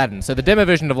of Aladdin. So the demo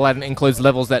version of Aladdin includes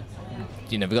levels that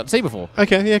you never got to see before.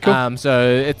 Okay, yeah, cool.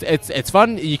 So it's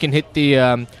fun. You can hit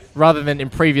the rather than in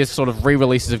previous sort of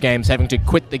re-releases of games having to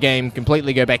quit the game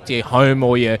completely, go back to your home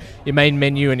or your main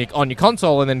menu and on your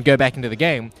console, and then go back into the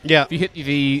game. Yeah. If you hit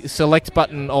the select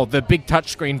button or the big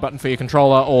touchscreen button for your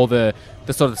controller or the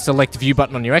sort of select view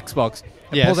button on your Xbox,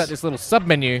 it pulls out this little sub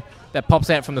menu that pops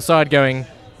out from the side going,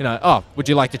 would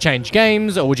you like to change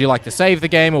games, or would you like to save the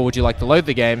game, or would you like to load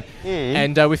the game?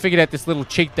 And we figured out this little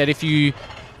cheat that if you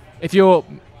jump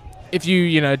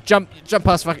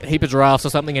past a heap of giraffes or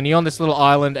something, and you're on this little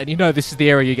island, and this is the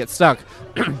area you get stuck,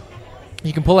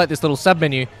 you can pull out this little sub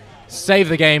menu, save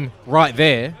the game right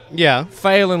there. Yeah.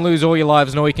 Fail and lose all your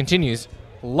lives and all your continues.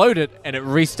 Load it, and it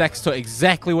restacks to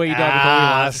exactly where you died with all your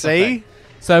lives. See.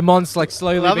 So Mon's like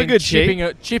slowly been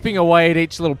chipping away at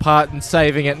each little part and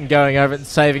saving it and going over it and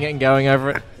saving it and going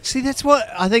over it. See,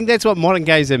 I think that's what modern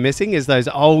games are missing, is those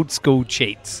old school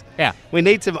cheats. Yeah. We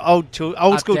need some old school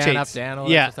cheats. Up, down, all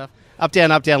that stuff. Up,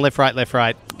 down, left, right.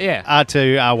 Yeah.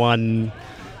 R2, R1,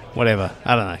 whatever.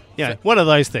 I don't know. One of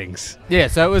those things. Yeah,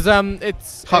 so it was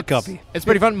it's hot copy. It's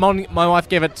pretty fun. My wife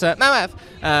gave it a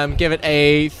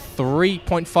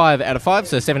 3.5 out of 5,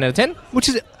 so 7 out of 10. Which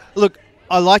is, look,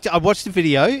 I liked it. I watched the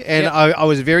video, and I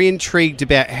was very intrigued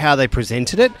about how they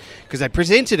presented it, because they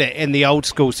presented it in the old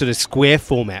school sort of square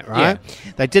format, right?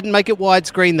 Yeah. They didn't make it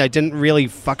widescreen. They didn't really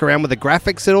fuck around with the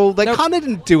graphics at all. They kind of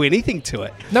didn't do anything to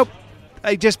it. Nope.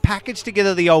 They just packaged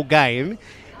together the old game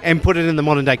and put it in the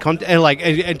modern day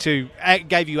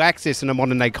gave you access in a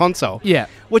modern day console. Yeah.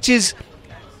 Which is,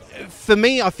 for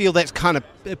me, I feel that's kind of,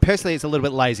 personally, it's a little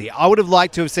bit lazy. I would have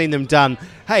liked to have seen them done,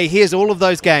 hey, here's all of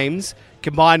those games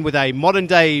combined with a modern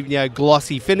day,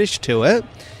 glossy finish to it,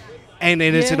 and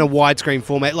it's in a widescreen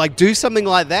format. Like, do something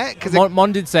like that. Because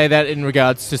Mon did say that in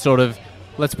regards to sort of,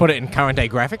 let's put it in current day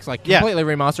graphics, like completely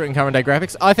remaster it in current day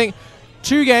graphics. I think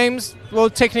 2 games, well,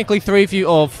 technically 3 if you,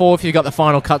 or 4 if you got the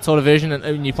Final Cut sort of version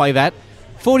and you play that.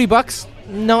 $40,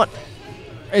 not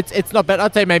it's not bad.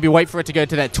 I'd say maybe wait for it to go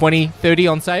to that 20, 30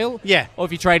 on sale. Yeah. Or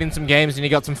if you trade in some games and you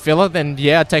got some filler, then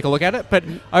yeah, I'd take a look at it. But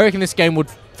I reckon this game would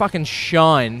fucking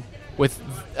shine with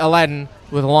Aladdin,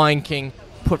 with Lion King.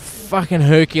 Put fucking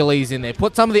Hercules in there.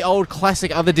 Put some of the old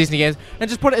classic other Disney games and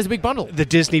just put it as a big bundle. The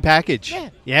Disney package.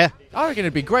 Yeah. I reckon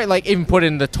it'd be great. Like, even put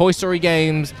in the Toy Story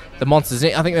games, the Monsters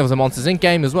Inc. I think there was a Monsters Inc.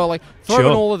 game as well. Like, throw in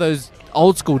all of those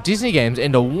old school Disney games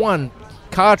into one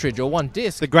cartridge or one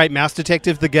disc. The Great Mouse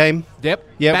Detective, the game. Yep.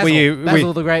 Yeah.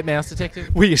 Basil the Great Mouse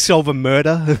Detective. Where you solve a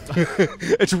murder.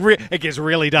 It gets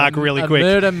really dark really quick.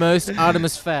 Murder most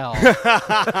Artemis Fowl.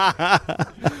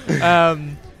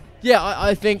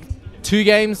 I think 2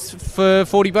 games for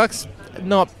 $40,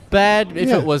 not bad. If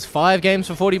it was 5 games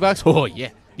for $40, oh yeah.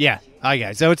 Yeah.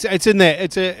 Okay. So it's in there.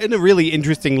 It's in a really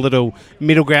interesting little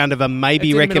middle ground of a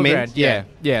maybe recommend.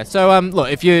 Yeah. So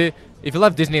look, if you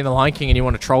love Disney and the Lion King and you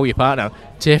want to troll your partner,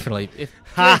 definitely pick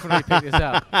this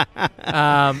up.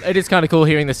 It is kind of cool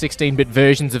hearing the 16-bit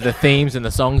versions of the themes and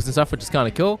the songs and stuff, which is kind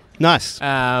of cool. Nice.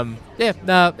 I'd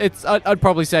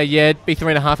probably say it'd be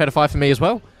 3.5 out of 5 for me as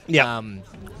well. Yeah.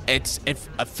 It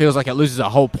feels like it loses a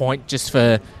whole point just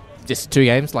for just 2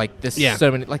 games. Like, there's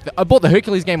so many. Like, I bought the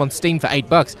Hercules game on Steam for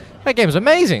 $8. That game's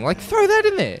amazing. Like, throw that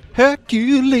in there.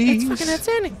 Hercules. It's fucking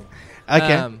outstanding.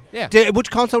 Okay.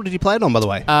 Which console did you play it on, by the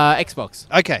way? Xbox.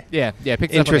 Okay. Yeah.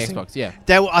 Picked it up on the Xbox. Yeah.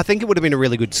 I think it would have been a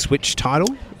really good Switch title.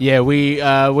 Yeah,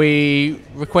 we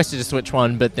requested a Switch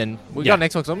one, but then we got an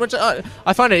Xbox one, which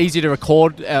I find it easy to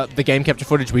record the game capture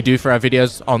footage we do for our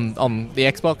videos on the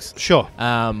Xbox. Sure.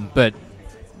 But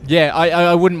yeah,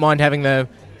 I wouldn't mind having the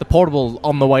portable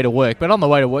on the way to work, but on the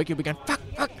way to work you'll be going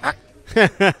fuck.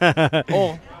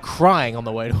 Or crying on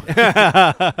the way to work.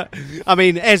 I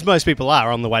mean, as most people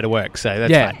are on the way to work, so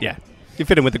that's fine. Yeah. You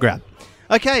fit in with the crowd.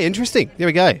 Okay, interesting. There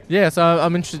we go. Yeah, so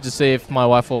I'm interested to see if my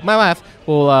wife will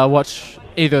watch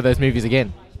either of those movies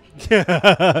again.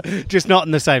 Just not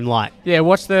in the same light. Yeah,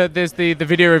 watch there's the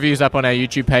video reviews up on our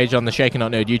YouTube page, on the Shaken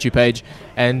Not Nerd YouTube page,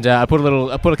 and I put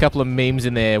a couple of memes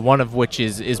in there. One of which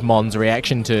is Mon's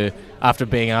reaction to after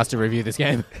being asked to review this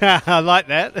game. I like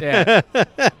that. Yeah.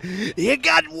 You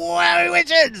got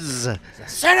witches.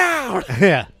 Sit down.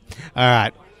 Yeah. All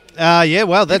right. Yeah.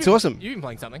 Well, that's awesome. You've been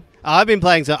playing something. I've been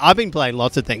playing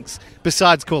lots of things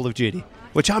besides Call of Duty,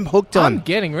 which I'm hooked on. I'm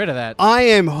getting rid of that. I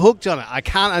am hooked on it. I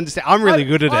can't understand. I'm really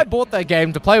good at it. I bought that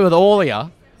game to play with all of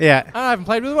you. Yeah. I haven't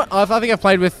played with one. I think I've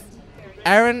played with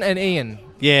Aaron and Ian.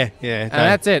 Yeah. And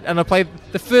that's it. And I played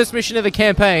the first mission of the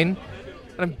campaign,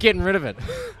 and I'm getting rid of it.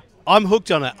 I'm hooked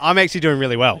on it. I'm actually doing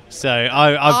really well. So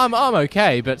I'm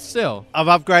okay, but still. I've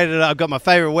upgraded it. I've got my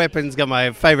favourite weapons, got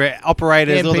my favourite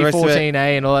operators, all the rest of it.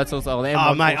 MP14A and all that sort of stuff.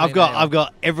 Oh, mate, I've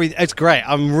got every. It's great.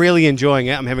 I'm really enjoying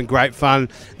it. I'm having great fun.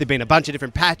 There've been a bunch of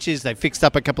different patches. They've fixed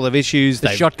up a couple of issues. The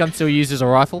shotgun still used as a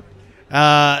rifle?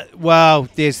 Well,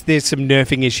 there's some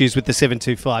nerfing issues with the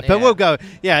 725, but we'll go.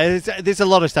 Yeah, there's a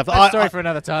lot of stuff. That's a story for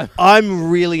another time.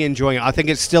 I'm really enjoying it. I think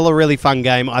it's still a really fun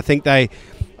game. I think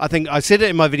I said it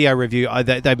in my video review.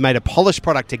 They've made a polished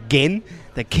product again.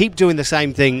 They keep doing the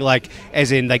same thing, like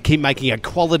as in they keep making a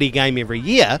quality game every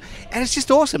year, and it's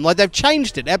just awesome. Like, they've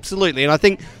changed it absolutely, and I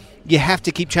think you have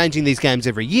to keep changing these games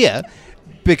every year,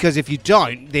 because if you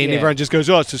don't, then everyone just goes,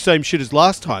 "Oh, it's the same shit as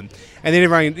last time," and then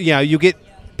everyone, you get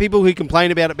people who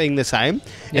complain about it being the same,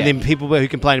 and then people who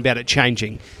complain about it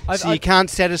changing. So you can't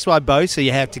satisfy both, so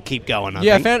you have to keep going.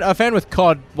 I found with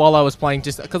COD while I was playing,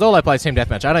 just because all I play is Team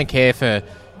Deathmatch. I don't care for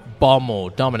bomb or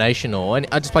domination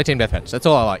I just play Team Deathmatch. That's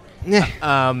all I like. Yeah.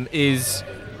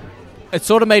 It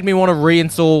sort of made me want to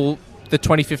reinstall the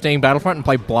 2015 Battlefront and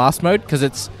play Blast Mode, because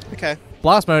it's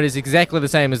Blast Mode is exactly the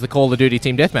same as the Call of Duty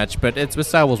Team Deathmatch, but it's with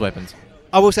Star Wars weapons.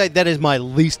 I will say that is my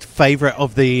least favourite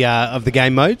of the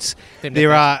game modes.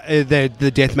 There are the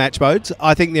deathmatch modes.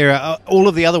 I think there are all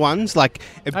of the other ones, like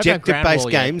objective-based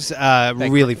games, are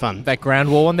really fun. That Ground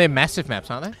War one, they're massive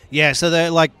maps, aren't they? Yeah, so they're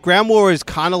like Ground War is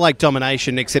kind of like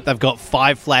Domination, except they've got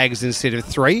 5 flags instead of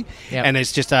 3, and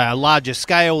it's just a larger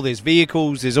scale. There's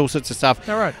vehicles, there's all sorts of stuff.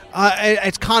 All right.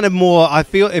 It's kind of more.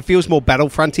 It feels more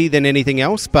Battlefronty than anything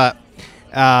else, but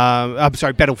I'm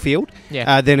sorry, Battlefield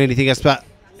than anything else, but.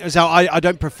 So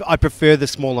I prefer the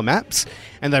smaller maps,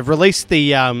 and they've released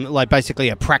the basically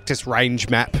a practice range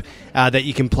map that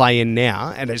you can play in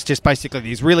now, and it's just basically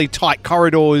these really tight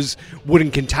corridors,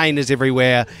 wooden containers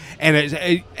everywhere, and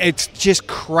it's just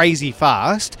crazy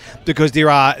fast because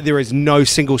there is no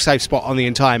single safe spot on the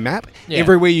entire map. Yeah.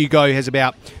 Everywhere you go has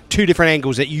about 2 different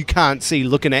angles that you can't see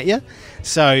looking at you,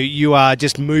 so you are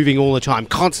just moving all the time,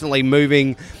 constantly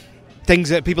moving.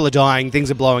 People are dying,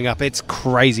 things are blowing up. It's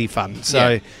crazy fun.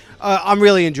 So I'm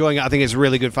really enjoying it. I think it's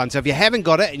really good fun. So if you haven't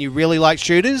got it and you really like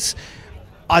shooters,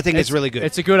 I think it's really good.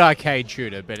 It's a good arcade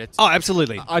shooter, but it's. Oh,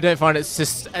 absolutely. I don't find it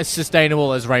as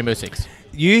sustainable as Rainbow Six.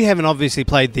 You haven't obviously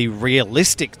played the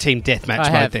realistic team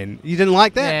deathmatch mode then. You didn't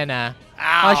like that? Yeah, nah.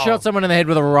 Ow. I shot someone in the head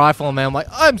with a rifle, and I'm like,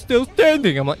 I'm still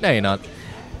standing. I'm like, no, you're not.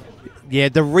 Yeah,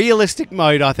 the realistic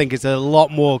mode I think is a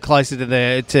lot more closer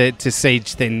to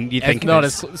Siege than you think. It's not it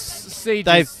is. as Siege.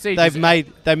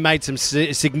 They've made some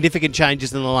significant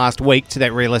changes in the last week to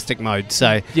that realistic mode.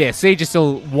 So yeah, Siege is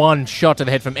still one shot to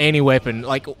the head from any weapon,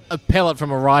 like a pellet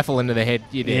from a rifle into the head.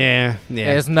 You did. Yeah.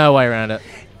 There's no way around it.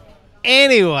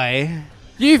 Anyway,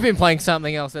 you've been playing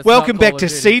something else. That's welcome not back Call to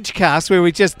of Duty. Siegecast, where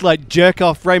we just like jerk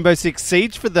off Rainbow Six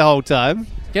Siege for the whole time.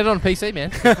 Get it on PC,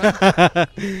 man.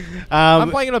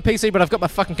 I'm playing it on PC, but I've got my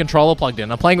fucking controller plugged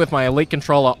in. I'm playing with my Elite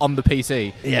controller on the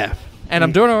PC. Yeah. And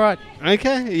I'm doing all right.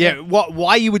 Okay. Yeah.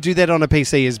 Why you would do that on a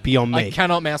PC is beyond me. I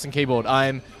cannot mouse and keyboard.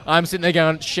 I'm sitting there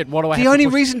going, shit, what do I have The to only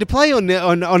push? reason to play on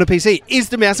a PC is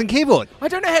the mouse and keyboard. I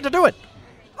don't know how to do it.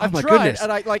 I've my tried, goodness.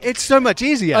 and It's so much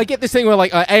easier. I get this thing where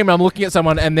like I aim and I'm looking at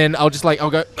someone and then I'll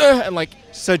go and like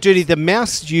So, Judy, the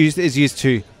mouse is used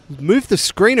to move the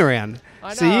screen around.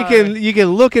 I So know. you can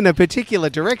look in a particular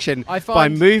direction I by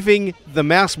find- moving the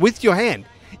mouse with your hand.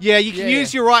 Yeah, you can Yeah.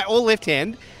 use your right or left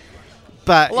hand,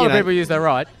 but a lot of people use their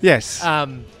right. yes.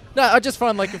 No, I just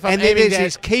find like if I'm And then aiming there's down,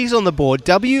 these keys on the board,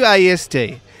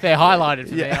 WASD. they're highlighted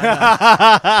for me.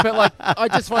 I know. But like I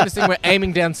just find this thing where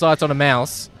aiming down sights on a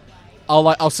mouse,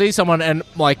 I'll see someone and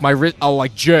like my wrist, I'll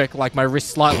like jerk like my wrist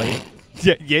slightly.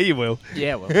 Yeah, you will.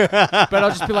 Yeah, well, but I'll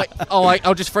just be like,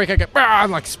 I'll just freak out, go, "Bah!"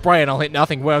 and like spray, and I'll hit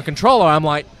nothing. Where on controller, I'm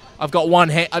like, I've got one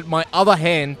hand, my other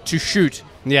hand to shoot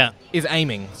Yeah. is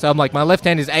aiming. So I'm like, my left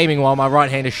hand is aiming while my right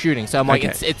hand is shooting. So I'm like,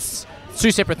 Okay. it's two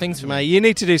separate things for me. Mate, you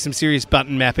need to do some serious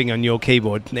button mapping on your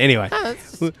keyboard. Anyway,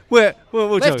 it's- we'll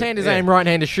Left hand is aim, right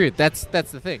hand is shoot. That's the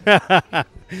thing.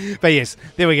 But yes,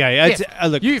 there we go. Yes,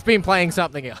 Look, you've been playing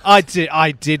something else. I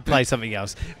did play something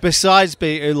else besides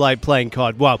playing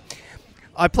COD. Well,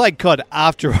 I played COD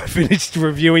after I finished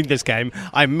reviewing this game.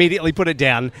 I immediately put it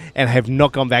down and have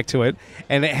not gone back to it,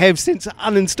 and have since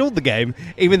uninstalled the game,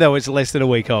 even though it's less than a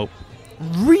week old.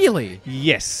 Really?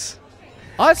 Yes.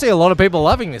 I see a lot of people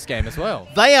loving this game as well.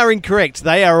 They are incorrect.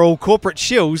 They are all corporate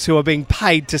shills who are being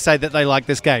paid to say that they like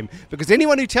this game. Because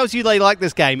anyone who tells you they like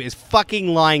this game is fucking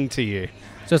lying to you.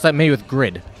 So it's like me with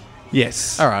Grid.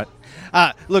 Yes. All right.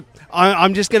 Look,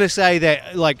 I'm just going to say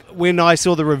that, like, when I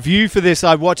saw the review for this,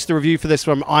 I watched the review for this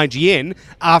from IGN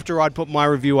after I'd put my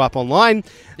review up online.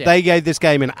 Yeah. They gave this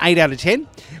game an 8 out of 10,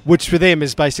 which for them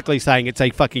is basically saying it's a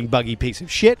fucking buggy piece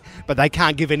of shit, but they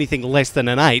can't give anything less than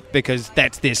an 8 because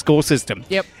that's their score system.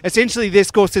 Yep. Essentially, their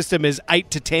score system is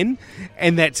 8 to 10,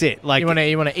 and that's it. Like, You want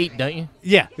to eat, don't you?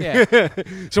 yeah. Yeah.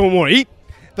 Someone want to eat.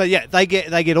 But yeah, they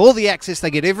get all the access, they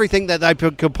get everything that they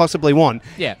could possibly want.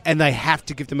 Yeah. And they have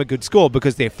to give them a good score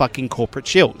because they're fucking corporate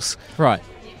shills. Right.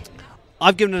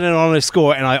 I've given it an honest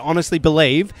score, and I honestly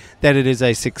believe that it is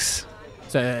a 6.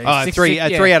 So 3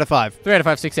 out of 5. 3 out of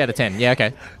 5, 6 out of 10. Yeah,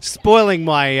 okay. Spoiling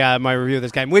my my review of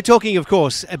this game. We're talking, of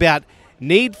course, about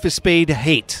Need for Speed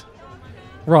Heat.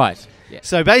 Right. Yeah.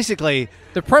 So basically,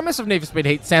 The premise of Need for Speed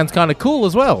Heat sounds kind of cool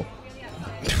as well.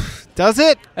 does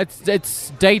it?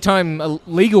 It's daytime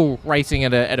legal racing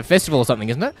at a festival or something,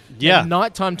 isn't it? Yeah. And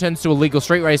nighttime turns to illegal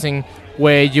street racing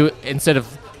where you, instead of,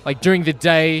 like, during the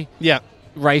day Yeah.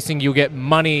 racing, you'll get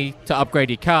money to upgrade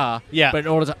your car. Yeah. But in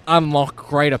order to unlock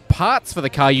greater parts for the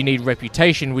car, you need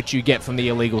reputation, which you get from the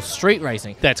illegal street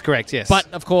racing. That's correct, yes. But,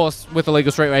 of course, with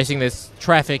illegal street racing, there's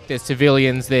traffic, there's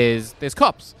civilians, there's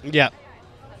cops. yeah.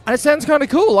 And it sounds kind of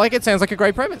cool. Like, it sounds like a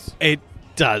great premise. It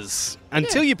does.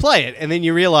 Until you play it, and then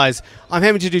you realize I'm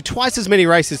having to do twice as many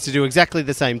races to do exactly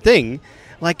the same thing.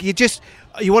 Like,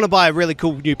 you want to buy a really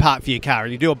cool new part for your car,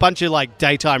 and you do a bunch of, like,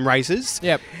 daytime races.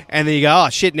 Yep. And then you go, oh,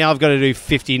 shit, now I've got to do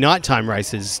 50 nighttime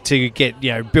races to get,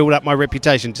 build up my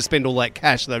reputation, to spend all that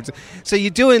cash. So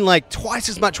you're doing, like, twice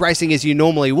as much racing as you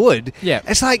normally would. Yeah.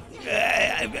 It's like,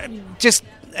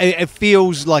 it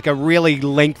feels like a really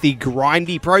lengthy,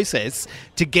 grindy process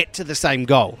to get to the same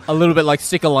goal. A little bit like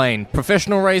stick a lane.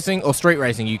 Professional racing or street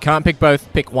racing. You can't pick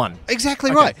both, pick one. Exactly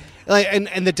Okay. right. Like,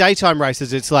 and the daytime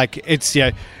races, it's like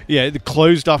the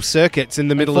closed off circuits in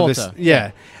the middle of this. Forza.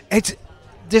 Yeah, it's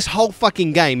this whole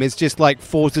fucking game is just like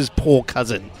Forza's poor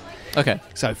cousin. Okay.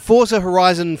 So Forza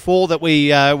Horizon 4 that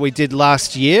we did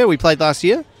last year. We played last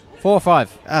year. 4 or 5.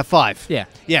 5. Yeah.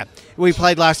 Yeah. We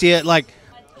played last year. Like,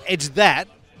 it's that,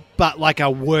 but like a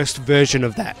worst version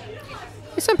of that.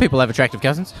 Some people have attractive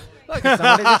cousins. Like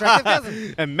somebody's attractive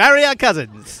cousin. And marry our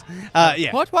cousins.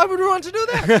 Yeah. What? Why would we want to do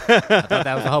that? I thought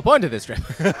that was the whole point of this trip.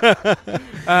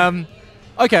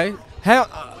 Okay.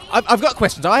 I've got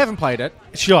questions. I haven't played it.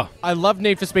 Sure. I love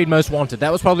Need for Speed Most Wanted.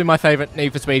 That was probably my favourite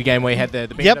Need for Speed game where you had the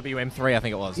BMW M3, I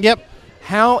think it was. Yep.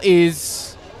 How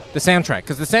is the soundtrack?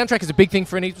 Because the soundtrack is a big thing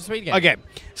for a Need for Speed game. Okay.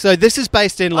 So this is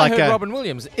based in I like heard Robin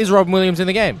Williams. Is Robin Williams in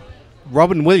the game?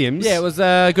 Robin Williams? Yeah, it was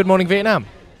Good Morning Vietnam.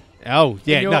 Oh,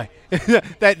 yeah, no.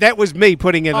 that was me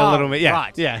putting in a little bit. Yeah.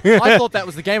 Right. Yeah. I thought that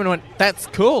was the game and I went, that's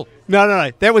cool.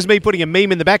 No. That was me putting a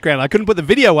meme in the background. I couldn't put the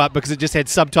video up because it just had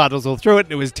subtitles all through it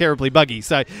and it was terribly buggy.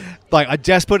 So, like, I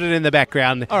just put it in the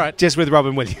background. All right. Just with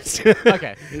Robin Williams.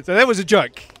 Okay. So that was a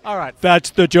joke. All right. That's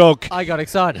the joke. I got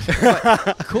excited.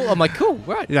 Cool. I'm like, cool,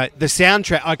 right. You know, the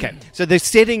soundtrack. Okay. So the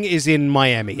setting is in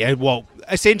Miami. Well,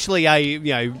 essentially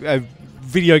a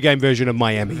video game version of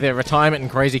Miami. The retirement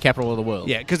and crazy capital of the world.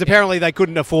 Yeah, because apparently they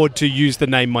couldn't afford to use the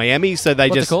name Miami, so they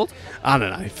What's it called? I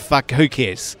don't know. Fuck, who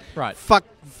cares? Right.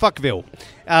 Fuckville.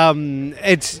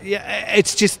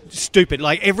 It's just stupid.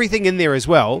 Like everything in there as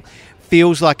well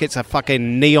feels like it's a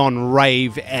fucking neon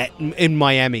rave in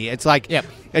Miami. It's like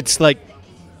it's like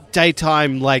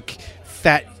daytime like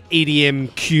fat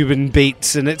EDM Cuban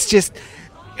beats, and it's just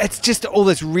all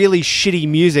this really shitty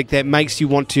music that makes you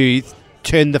want to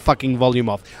turn the fucking volume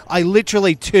off. I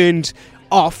literally turned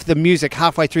off the music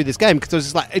halfway through this game because I was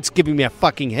just like, it's giving me a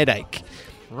fucking headache.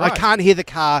 Right. I can't hear the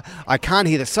car. I can't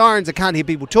hear the sirens. I can't hear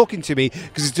people talking to me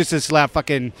because it's just this loud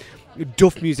fucking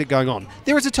doof music going on.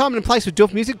 There is a time and a place for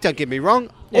doof music, don't get me wrong.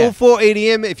 Yeah. All for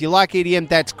EDM. If you like EDM,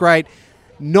 that's great.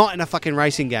 Not in a fucking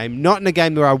racing game. Not in a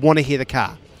game where I want to hear the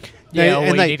car. Yeah, or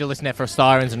you need to listen out for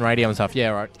sirens and radio and stuff. Yeah,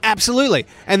 right. Absolutely.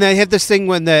 And they have this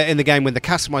thing in the game when the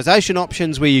customization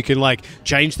options where you can like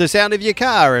change the sound of your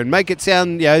car and make it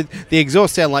sound, the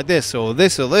exhaust sound like this or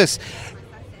this or this.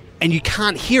 And you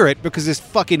can't hear it because there's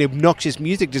fucking obnoxious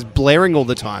music just blaring all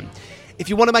the time. If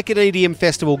you want to make an EDM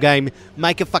festival game,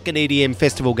 make a fucking EDM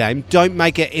festival game. Don't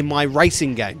make it in my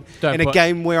racing game. Don't in a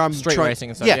game where I'm street racing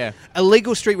and stuff. Yeah,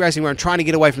 illegal street racing where I'm trying to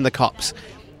get away from the cops.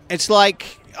 It's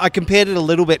like I compared it a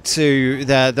little bit to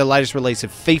the latest release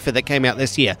of FIFA that came out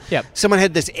this year. Yep. Someone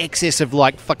had this excess of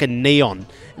like fucking neon,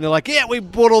 and they're like, "Yeah, we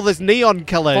bought all this neon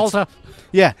colour." Volta.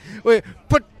 Yeah,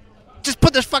 just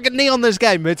put this fucking neon in this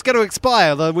game. It's going to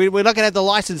expire. We're not going to have the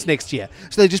license next year.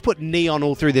 So they just put neon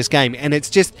all through this game, and it's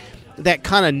just that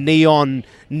kind of neon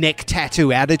neck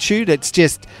tattoo attitude. It's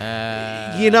just,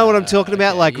 you know what I'm talking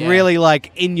about? Like really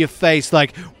like in your face,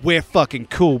 like we're fucking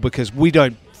cool because we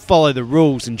don't follow the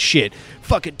rules and shit.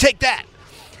 Fucking take that.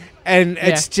 And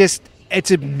it's just,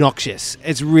 it's obnoxious.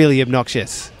 It's really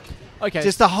obnoxious. Okay.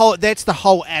 Just that's the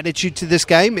whole attitude to this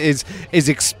game is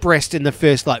expressed in the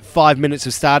first like 5 minutes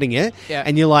of starting it. Yeah.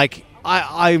 And you're like,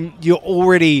 you're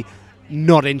already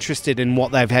not interested in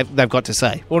what they've got to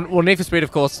say. Well, Need for Speed,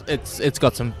 of course, it's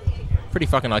got some pretty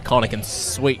fucking iconic and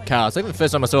sweet cars. I think the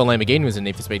first time I saw a Lamborghini was in a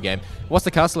Need for Speed game. What's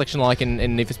the car selection like in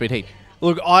Need for Speed Heat?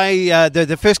 Look,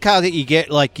 the first car that you get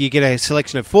a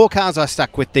selection of 4 cars. I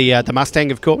stuck with the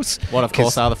Mustang, of course. What, of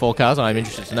course, are the 4 cars? I'm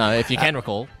interested to know, if you can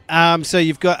recall. So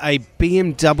you've got a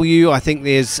BMW. I think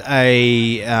there's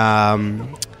a...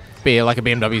 Be like a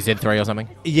BMW Z3 or something.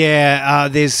 Yeah,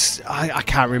 there's... I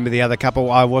can't remember the other couple.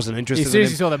 I wasn't interested As soon in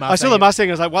as you saw the Mustang. I saw the Mustang.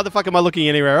 I was like, why the fuck am I looking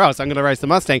anywhere else? I'm going to race the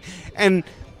Mustang. And...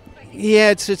 yeah,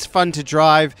 it's fun to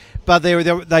drive, but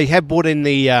they have brought in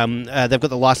they've got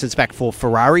the license back for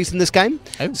Ferraris in this game.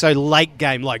 Oh. So late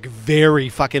game, like very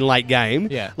fucking late game.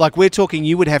 Yeah. Like we're talking,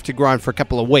 you would have to grind for a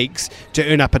couple of weeks to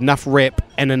earn up enough rep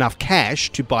and enough cash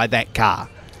to buy that car.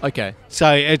 Okay. So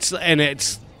I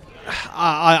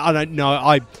don't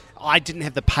know. I didn't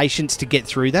have the patience to get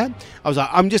through that. I was like,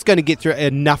 I'm just going to get through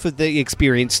enough of the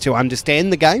experience to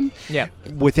understand the game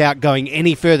without going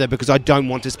any further because I don't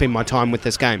want to spend my time with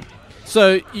this game.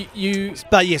 So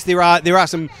But yes, there are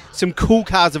some cool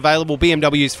cars available,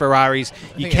 BMWs, Ferraris.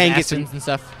 You can get some and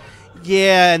stuff.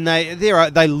 Yeah, and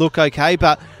they look okay,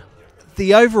 but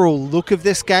the overall look of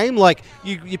this game, like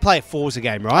you play a Forza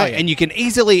game, right? Oh, yeah. And you can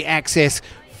easily access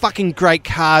fucking great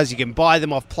cars. You can buy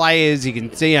them off players. You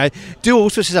can do all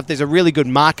sorts of stuff. There's a really good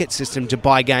market system to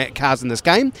buy cars in this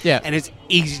game. Yeah. And it's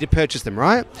easy to purchase them,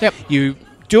 right? Yep. You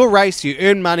do a race, you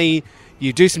earn money.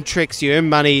 You do some tricks, you earn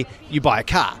money, you buy a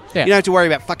car. Yeah. You don't have to worry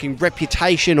about fucking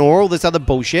reputation or all this other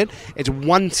bullshit. It's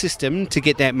one system to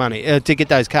get that money, to get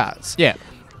those cars. Yeah.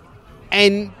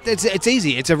 And it's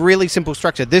easy. It's a really simple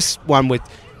structure. This one with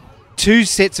 2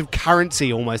 sets of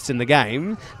currency almost in the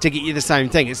game to get you the same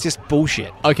thing. It's just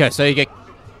bullshit. Okay, so you get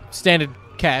standard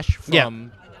cash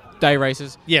from day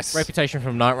races. Yes. Reputation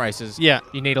from night races. Yeah.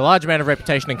 You need a large amount of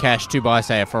reputation and cash to buy,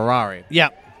 say, a Ferrari. Yeah.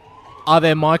 Are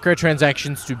there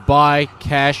microtransactions to buy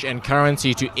cash and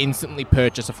currency to instantly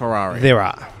purchase a Ferrari? There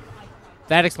are.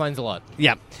 That explains a lot.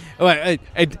 Yeah. Well,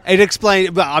 it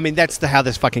explains, but I mean, that's how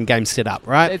this fucking game's set up,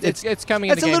 right? It's coming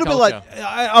into It's a game little culture. bit like,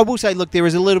 I will say, look, there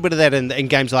is a little bit of that in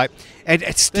games like,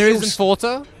 it's There still... isn't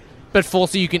Forza, but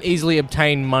Forza you can easily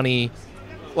obtain money.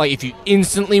 Like, if you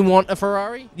instantly want a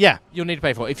Ferrari, Yeah. you'll need to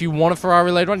pay for it. If you want a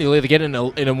Ferrari later on, you'll either get it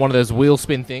in one of those wheel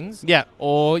spin things, Yeah.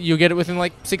 or you'll get it within,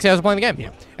 like, 6 hours of playing the game. Yeah.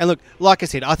 And look, like I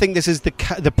said, I think this is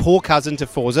the poor cousin to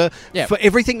Forza. Yeah. For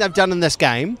everything they've done in this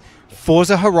game,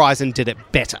 Forza Horizon did it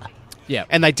better. Yeah.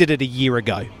 And they did it a year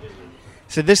ago.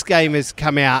 So this game has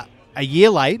come out a year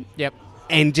late. Yep.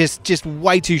 And just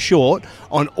way too short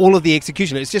on all of the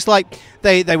execution. It's just like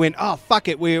they went, oh, fuck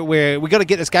it, we got to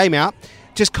get this game out.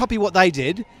 Just copy what they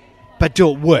did, but do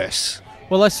it worse.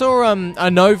 Well, I saw, I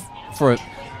know I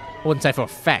wouldn't say for a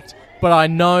fact, but I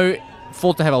know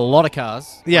Forza have a lot of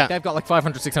cars. Yeah. Like, they've got like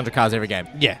 500, 600 cars every game.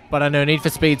 Yeah. But I know Need for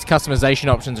Speed's customization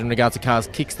options in regards to cars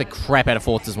kicks the crap out of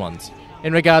Forza's ones.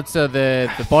 In regards to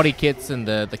the body kits and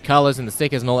the colours and the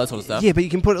stickers and all that sort of stuff. Yeah, but you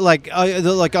can put it like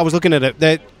I was looking at it.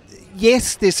 That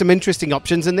yes, there's some interesting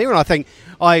options in there, and I think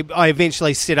I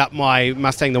eventually set up my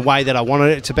Mustang the way that I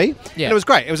wanted it to be. Yeah. And it was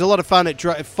great. It was a lot of fun. It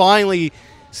finally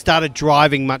started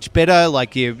driving much better.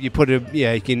 Like you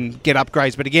can get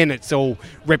upgrades, but again, it's all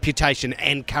reputation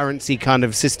and currency kind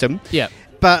of system. Yeah.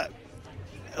 But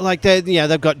like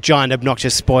they've got giant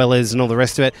obnoxious spoilers and all the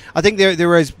rest of it. I think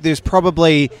there's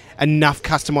probably enough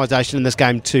customization in this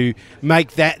game to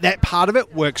make that part of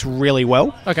it works really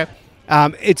well. Okay.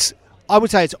 I would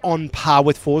say it's on par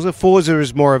with Forza. Forza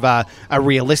is more of a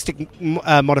realistic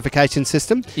modification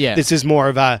system. Yeah. This is more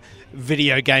of a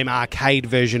video game arcade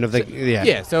version of the...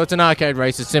 Yeah, so it's an arcade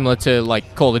race. It's similar to,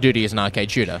 like, Call of Duty as an arcade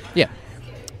shooter. Yeah.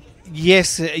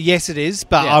 Yes, it is,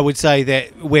 but Yeah. I would say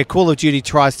that where Call of Duty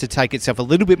tries to take itself a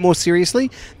little bit more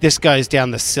seriously, this goes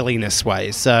down the silliness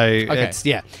way. So, it's...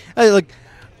 Yeah.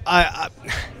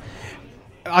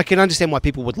 I can understand why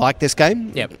people would like this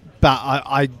game. Yep. But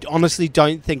I honestly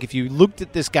don't think if you looked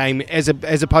at this game as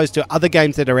opposed to other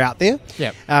games that are out there,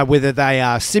 Yep. Whether they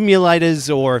are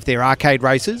simulators or if they're arcade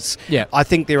races, Yep. I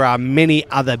think there are many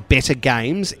other better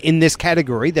games in this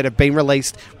category that have been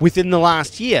released within the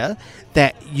last year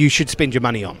that you should spend your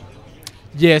money on.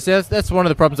 Yeah, so that's one of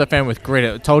the problems I found with Grid.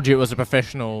 It told you it was a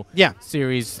professional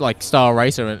series like style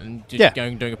racer and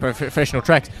doing a professional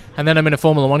tracks. And then I'm in a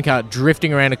Formula 1 car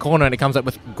drifting around a corner and it comes up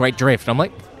with great drift. I'm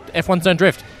like, F1s don't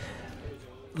drift.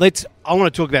 I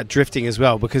want to talk about drifting as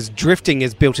well, because drifting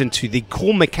is built into the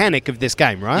core mechanic of this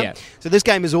game, right? Yeah. So this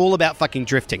game is all about fucking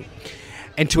drifting.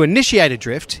 And to initiate a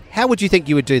drift, how would you think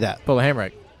you would do that? Pull the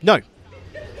handbrake. No.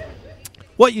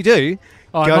 What you do...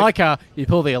 Oh, in my car, you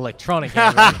pull the electronic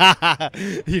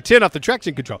handbrake. You turn off the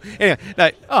traction control. Anyway,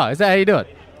 no. Oh, is that how you do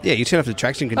it? Yeah, you turn off the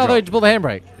traction Oh, control. I thought you pull the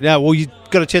handbrake. No, well, you've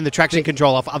got to turn the traction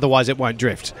control off, otherwise it won't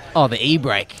drift. Oh, the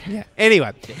e-brake. Yeah.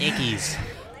 Anyway. The ickies.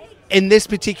 In this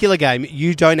particular game,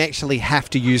 you don't actually have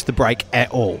to use the brake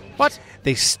at all. What?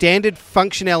 The standard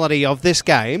functionality of this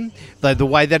game, the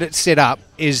way that it's set up,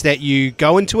 is that you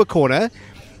go into a corner,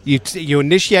 you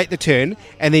initiate the turn,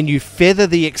 and then you feather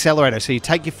the accelerator. So you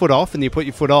take your foot off and you put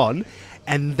your foot on,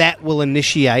 and that will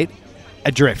initiate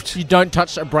a drift. You don't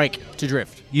touch a brake to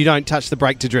drift. You don't touch the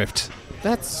brake to drift.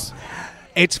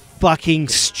 It's fucking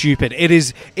stupid. It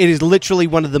is literally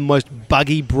one of the most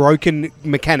buggy, broken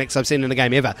mechanics I've seen in a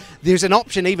game ever. There's an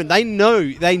option even. They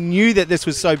knew that this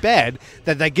was so bad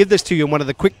that they give this to you in one of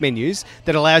the quick menus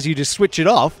that allows you to switch it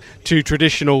off to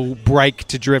traditional brake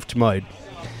to drift mode.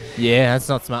 Yeah, that's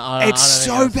not smart. It's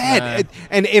so bad.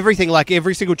 And everything, like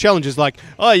every single challenge is like,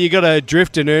 oh, you got to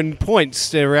drift and earn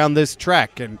points around this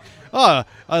track. And,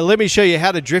 let me show you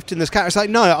how to drift in this car. It's like,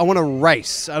 no, I want to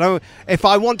race. If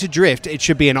I want to drift, it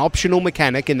should be an optional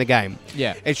mechanic in the game.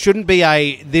 Yeah. It shouldn't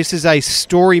be this is a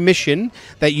story mission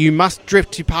that you must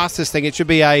drift to pass this thing. It should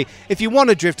be if you want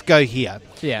to drift, go here.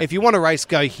 Yeah. If you want to race,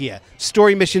 go here.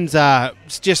 Story missions are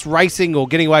just racing or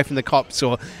getting away from the cops,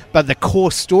 but the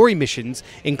core story missions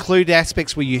include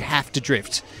aspects where you have to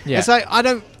drift. Yeah. And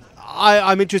so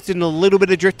I'm interested in a little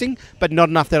bit of drifting, but not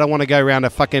enough that I want to go around a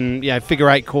fucking figure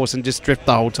eight course and just drift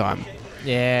the whole time.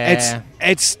 Yeah.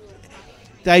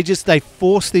 They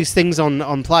force these things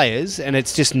on players, and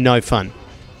it's just no fun.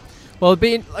 Well,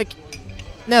 being like,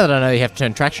 now that I know you have to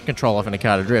turn traction control off in a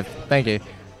car to drift, thank you.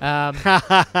 Like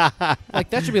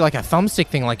that should be like a thumbstick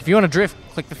thing. Like if you want to drift,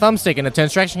 click the thumbstick and it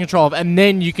turns traction control off, and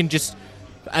then you can just.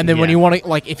 And then when you want to,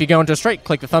 like, if you go into a straight,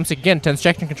 click the thumbstick again, turns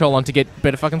traction control on to get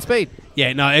better fucking speed.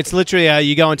 Yeah, no, it's literally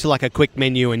you go into like a quick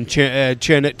menu and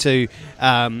churn it to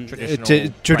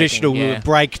traditional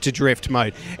brake to drift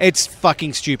mode. It's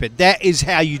fucking stupid. That is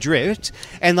how you drift.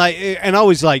 And I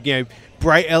was like,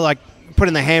 brake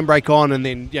putting the handbrake on and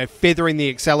then feathering the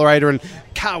accelerator, and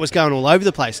car was going all over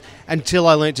the place until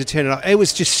I learned to turn it off. It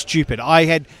was just stupid.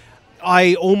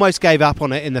 I almost gave up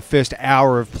on it in the first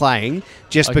hour of playing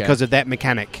just because of that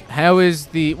mechanic. How is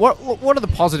what are the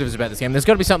positives about this game? There's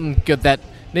got to be something good that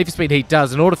Need for Speed Heat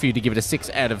does in order for you to give it a 6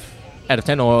 out of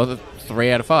 10 or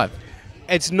 3 out of 5.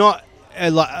 It's not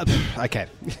okay.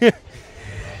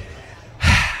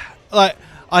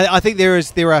 I think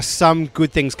there are some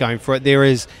good things going for it. There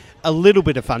is a little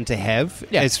bit of fun to have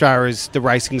as far as the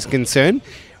racing's concerned.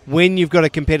 When you've got a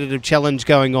competitive challenge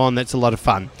going on, that's a lot of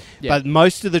fun. Yeah. But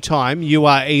most of the time, you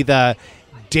are either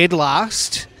dead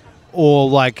last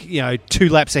or 2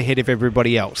 laps ahead of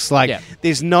everybody else.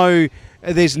 There's not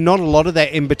a lot of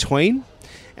that in between.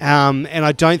 And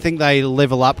I don't think they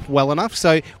level up well enough.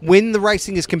 So when the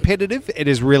racing is competitive, it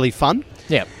is really fun.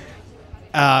 Yeah.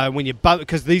 When you bump,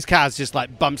 because these cars just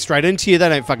bump straight into you, they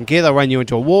don't fucking care. They'll run you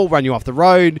into a wall, run you off the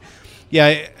road.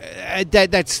 Yeah,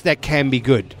 that can be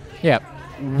good. Yeah.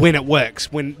 When it works,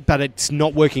 but it's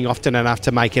not working often enough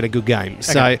to make it a good game. Okay.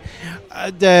 So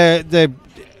the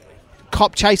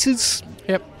cop chases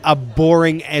are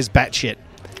boring as batshit.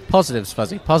 Positives,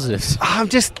 Fuzzy. Positives. I'm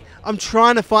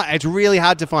trying to find. It's really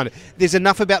hard to find it. There's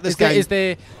enough about this game. Is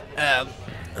there? I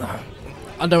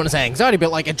don't want to say anxiety, but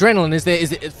adrenaline. Is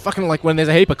it fucking when there's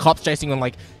a heap of cops chasing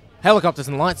on helicopters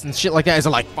and lights and shit like that? Is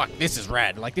it fuck, this is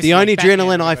rad? The only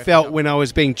adrenaline I felt when I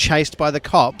was being chased by the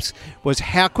cops was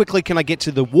how quickly can I get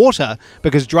to the water,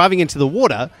 because driving into the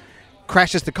water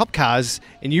crashes the cop cars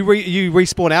and you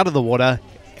respawn out of the water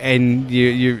and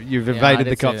you've evaded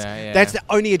the cops. That's the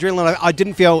only adrenaline. I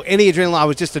didn't feel any adrenaline. I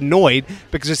was just annoyed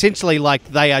because essentially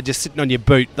they are just sitting on your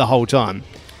boot the whole time.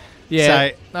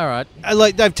 Yeah. So, all right.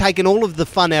 They've taken all of the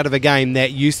fun out of a game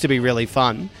that used to be really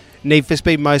fun. Need for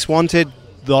Speed Most Wanted,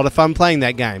 a lot of fun playing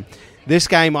that game. This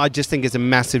game, I just think is a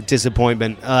massive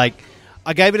disappointment. I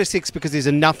gave it a 6 because there's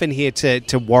enough in here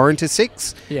to warrant a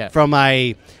 6. Yeah. From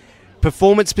a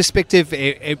performance perspective,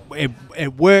 it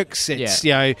works. It's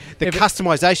the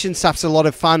customization stuff's a lot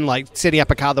of fun, setting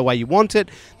up a car the way you want it.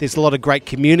 There's a lot of great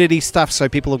community stuff, so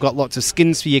people have got lots of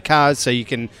skins for your cars, so you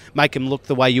can make them look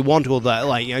the way you want, or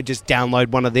just download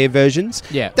one of their versions.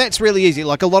 Yeah, that's really easy. A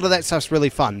lot of that stuff's really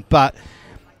fun, but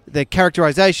the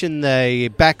characterization, the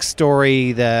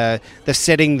backstory, the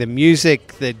setting, the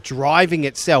music, the driving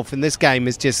itself in this game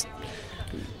is just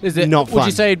not fun. Would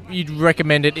you say you'd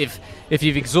recommend it if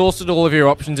you've exhausted all of your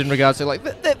options in regards to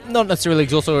not necessarily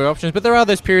exhausted all your options, but there are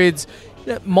those periods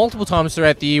multiple times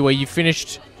throughout the year where you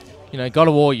finished, God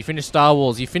of War, you finished Star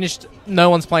Wars, you finished, no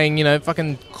one's playing,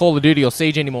 fucking Call of Duty or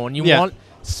Siege anymore, and you want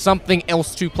something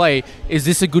else to play. Is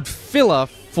this a good filler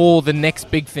for the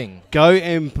next big thing? Go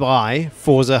and buy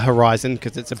Forza Horizon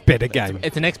because it's a better game.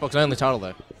 It's an Xbox only title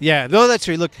though. Yeah, no, that's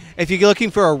true. Look, if you're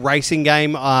looking for a racing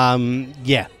game,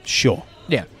 sure.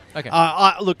 Yeah. Okay.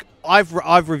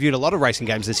 I've reviewed a lot of racing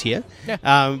games this year.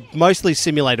 Yeah. Mostly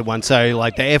simulated ones. So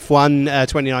the F1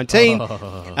 2019.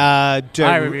 I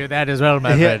reviewed that as well,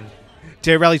 my friend.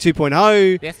 Dirt Rally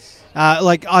 2.0. Yes.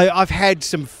 I've had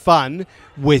some fun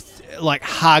with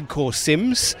hardcore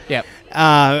sims. Yep.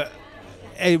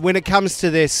 When it comes to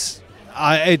this,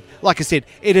 like I said,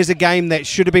 it is a game that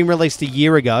should have been released a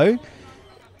year ago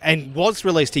and was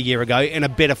released a year ago in a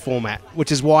better format,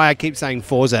 which is why I keep saying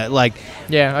Forza.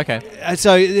 Yeah, okay.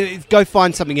 So go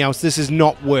find something else. This is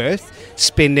not worth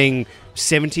spending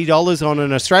 $70 on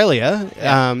in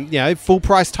Australia. Full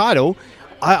price title.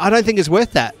 I don't think it's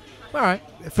worth that. All right.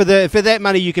 For that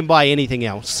money, you can buy anything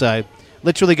else. So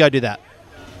literally go do that.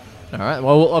 All right.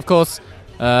 Well, of course,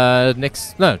 I think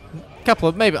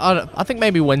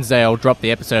maybe Wednesday I'll drop the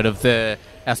episode of our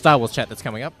Star Wars chat that's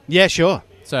coming up. Yeah, sure.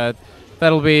 So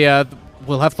that'll be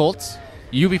we'll have thoughts.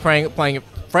 You'll be playing it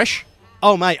fresh.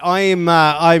 Oh mate,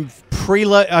 I've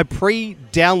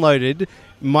pre-downloaded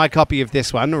my copy of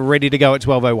this one, ready to go at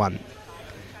 12:01.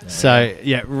 So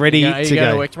yeah, ready to go. Are you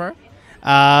going to work tomorrow?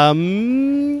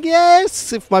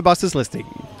 Yes, if my boss is listening.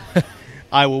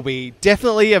 I will be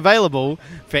definitely available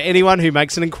for anyone who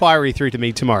makes an inquiry through to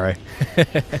me tomorrow.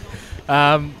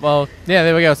 Well, yeah,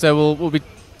 there we go. So we'll be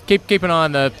keep an eye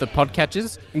on the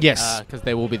podcatchers. Yes, because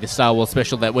there will be the Star Wars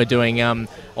special that we're doing. A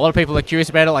lot of people are curious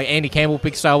about it. Like Andy Campbell,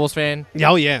 big Star Wars fan.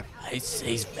 Oh yeah,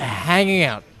 he's hanging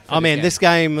out. Oh man, this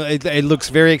game it looks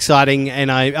very exciting. And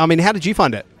I mean, how did you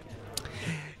find it?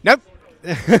 Nope,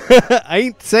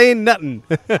 ain't saying nothing.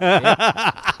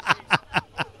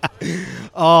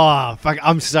 Oh fuck!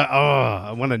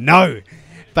 I want to know.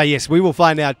 But yes, we will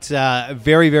find out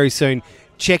very, very soon.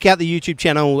 check out the YouTube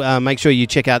channel. Make sure you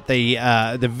check out the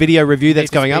video review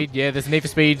that's going up. Yeah, there's Need for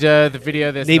Speed, the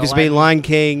video. There's Need for Speed, Lion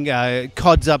King,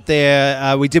 COD's up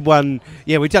there. We did one.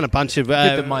 Yeah, we've done a bunch of.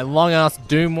 Did my long ass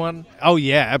Doom one. Oh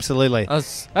yeah, absolutely.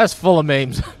 That's full of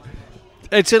memes.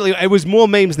 It was more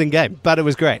memes than game, but it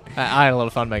was great. I had a lot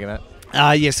of fun making that.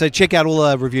 So check out all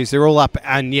the reviews. They're all up.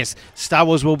 And yes, Star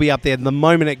Wars will be up there the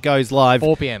moment it goes live.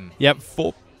 4 p.m. Yep,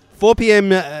 4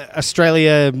 p.m.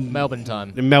 Australia... Melbourne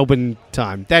time. Melbourne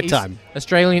time. Time.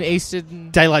 Australian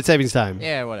Eastern... Daylight Savings Time.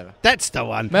 Yeah, whatever. That's the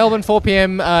one. Melbourne, 4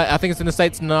 p.m. I think it's in the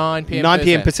States, 9 p.m. 9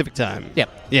 p.m. Pacific Time.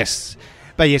 Yep. Yes.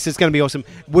 But yes, it's going to be awesome.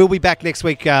 We'll be back next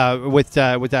week with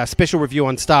our special review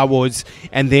on Star Wars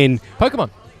and then...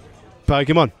 Pokemon.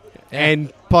 Yeah.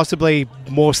 And possibly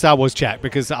more Star Wars chat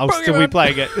because I'll still be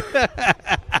playing it.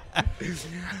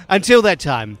 Until that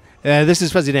time, this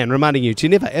is Fuzzy Dan reminding you to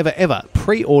never, ever, ever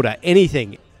pre-order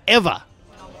anything, ever.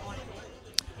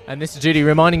 And this is Judy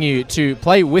reminding you to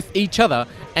play with each other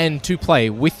and to play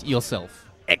with yourself.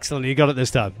 Excellent, you got it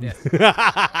this time. Yes.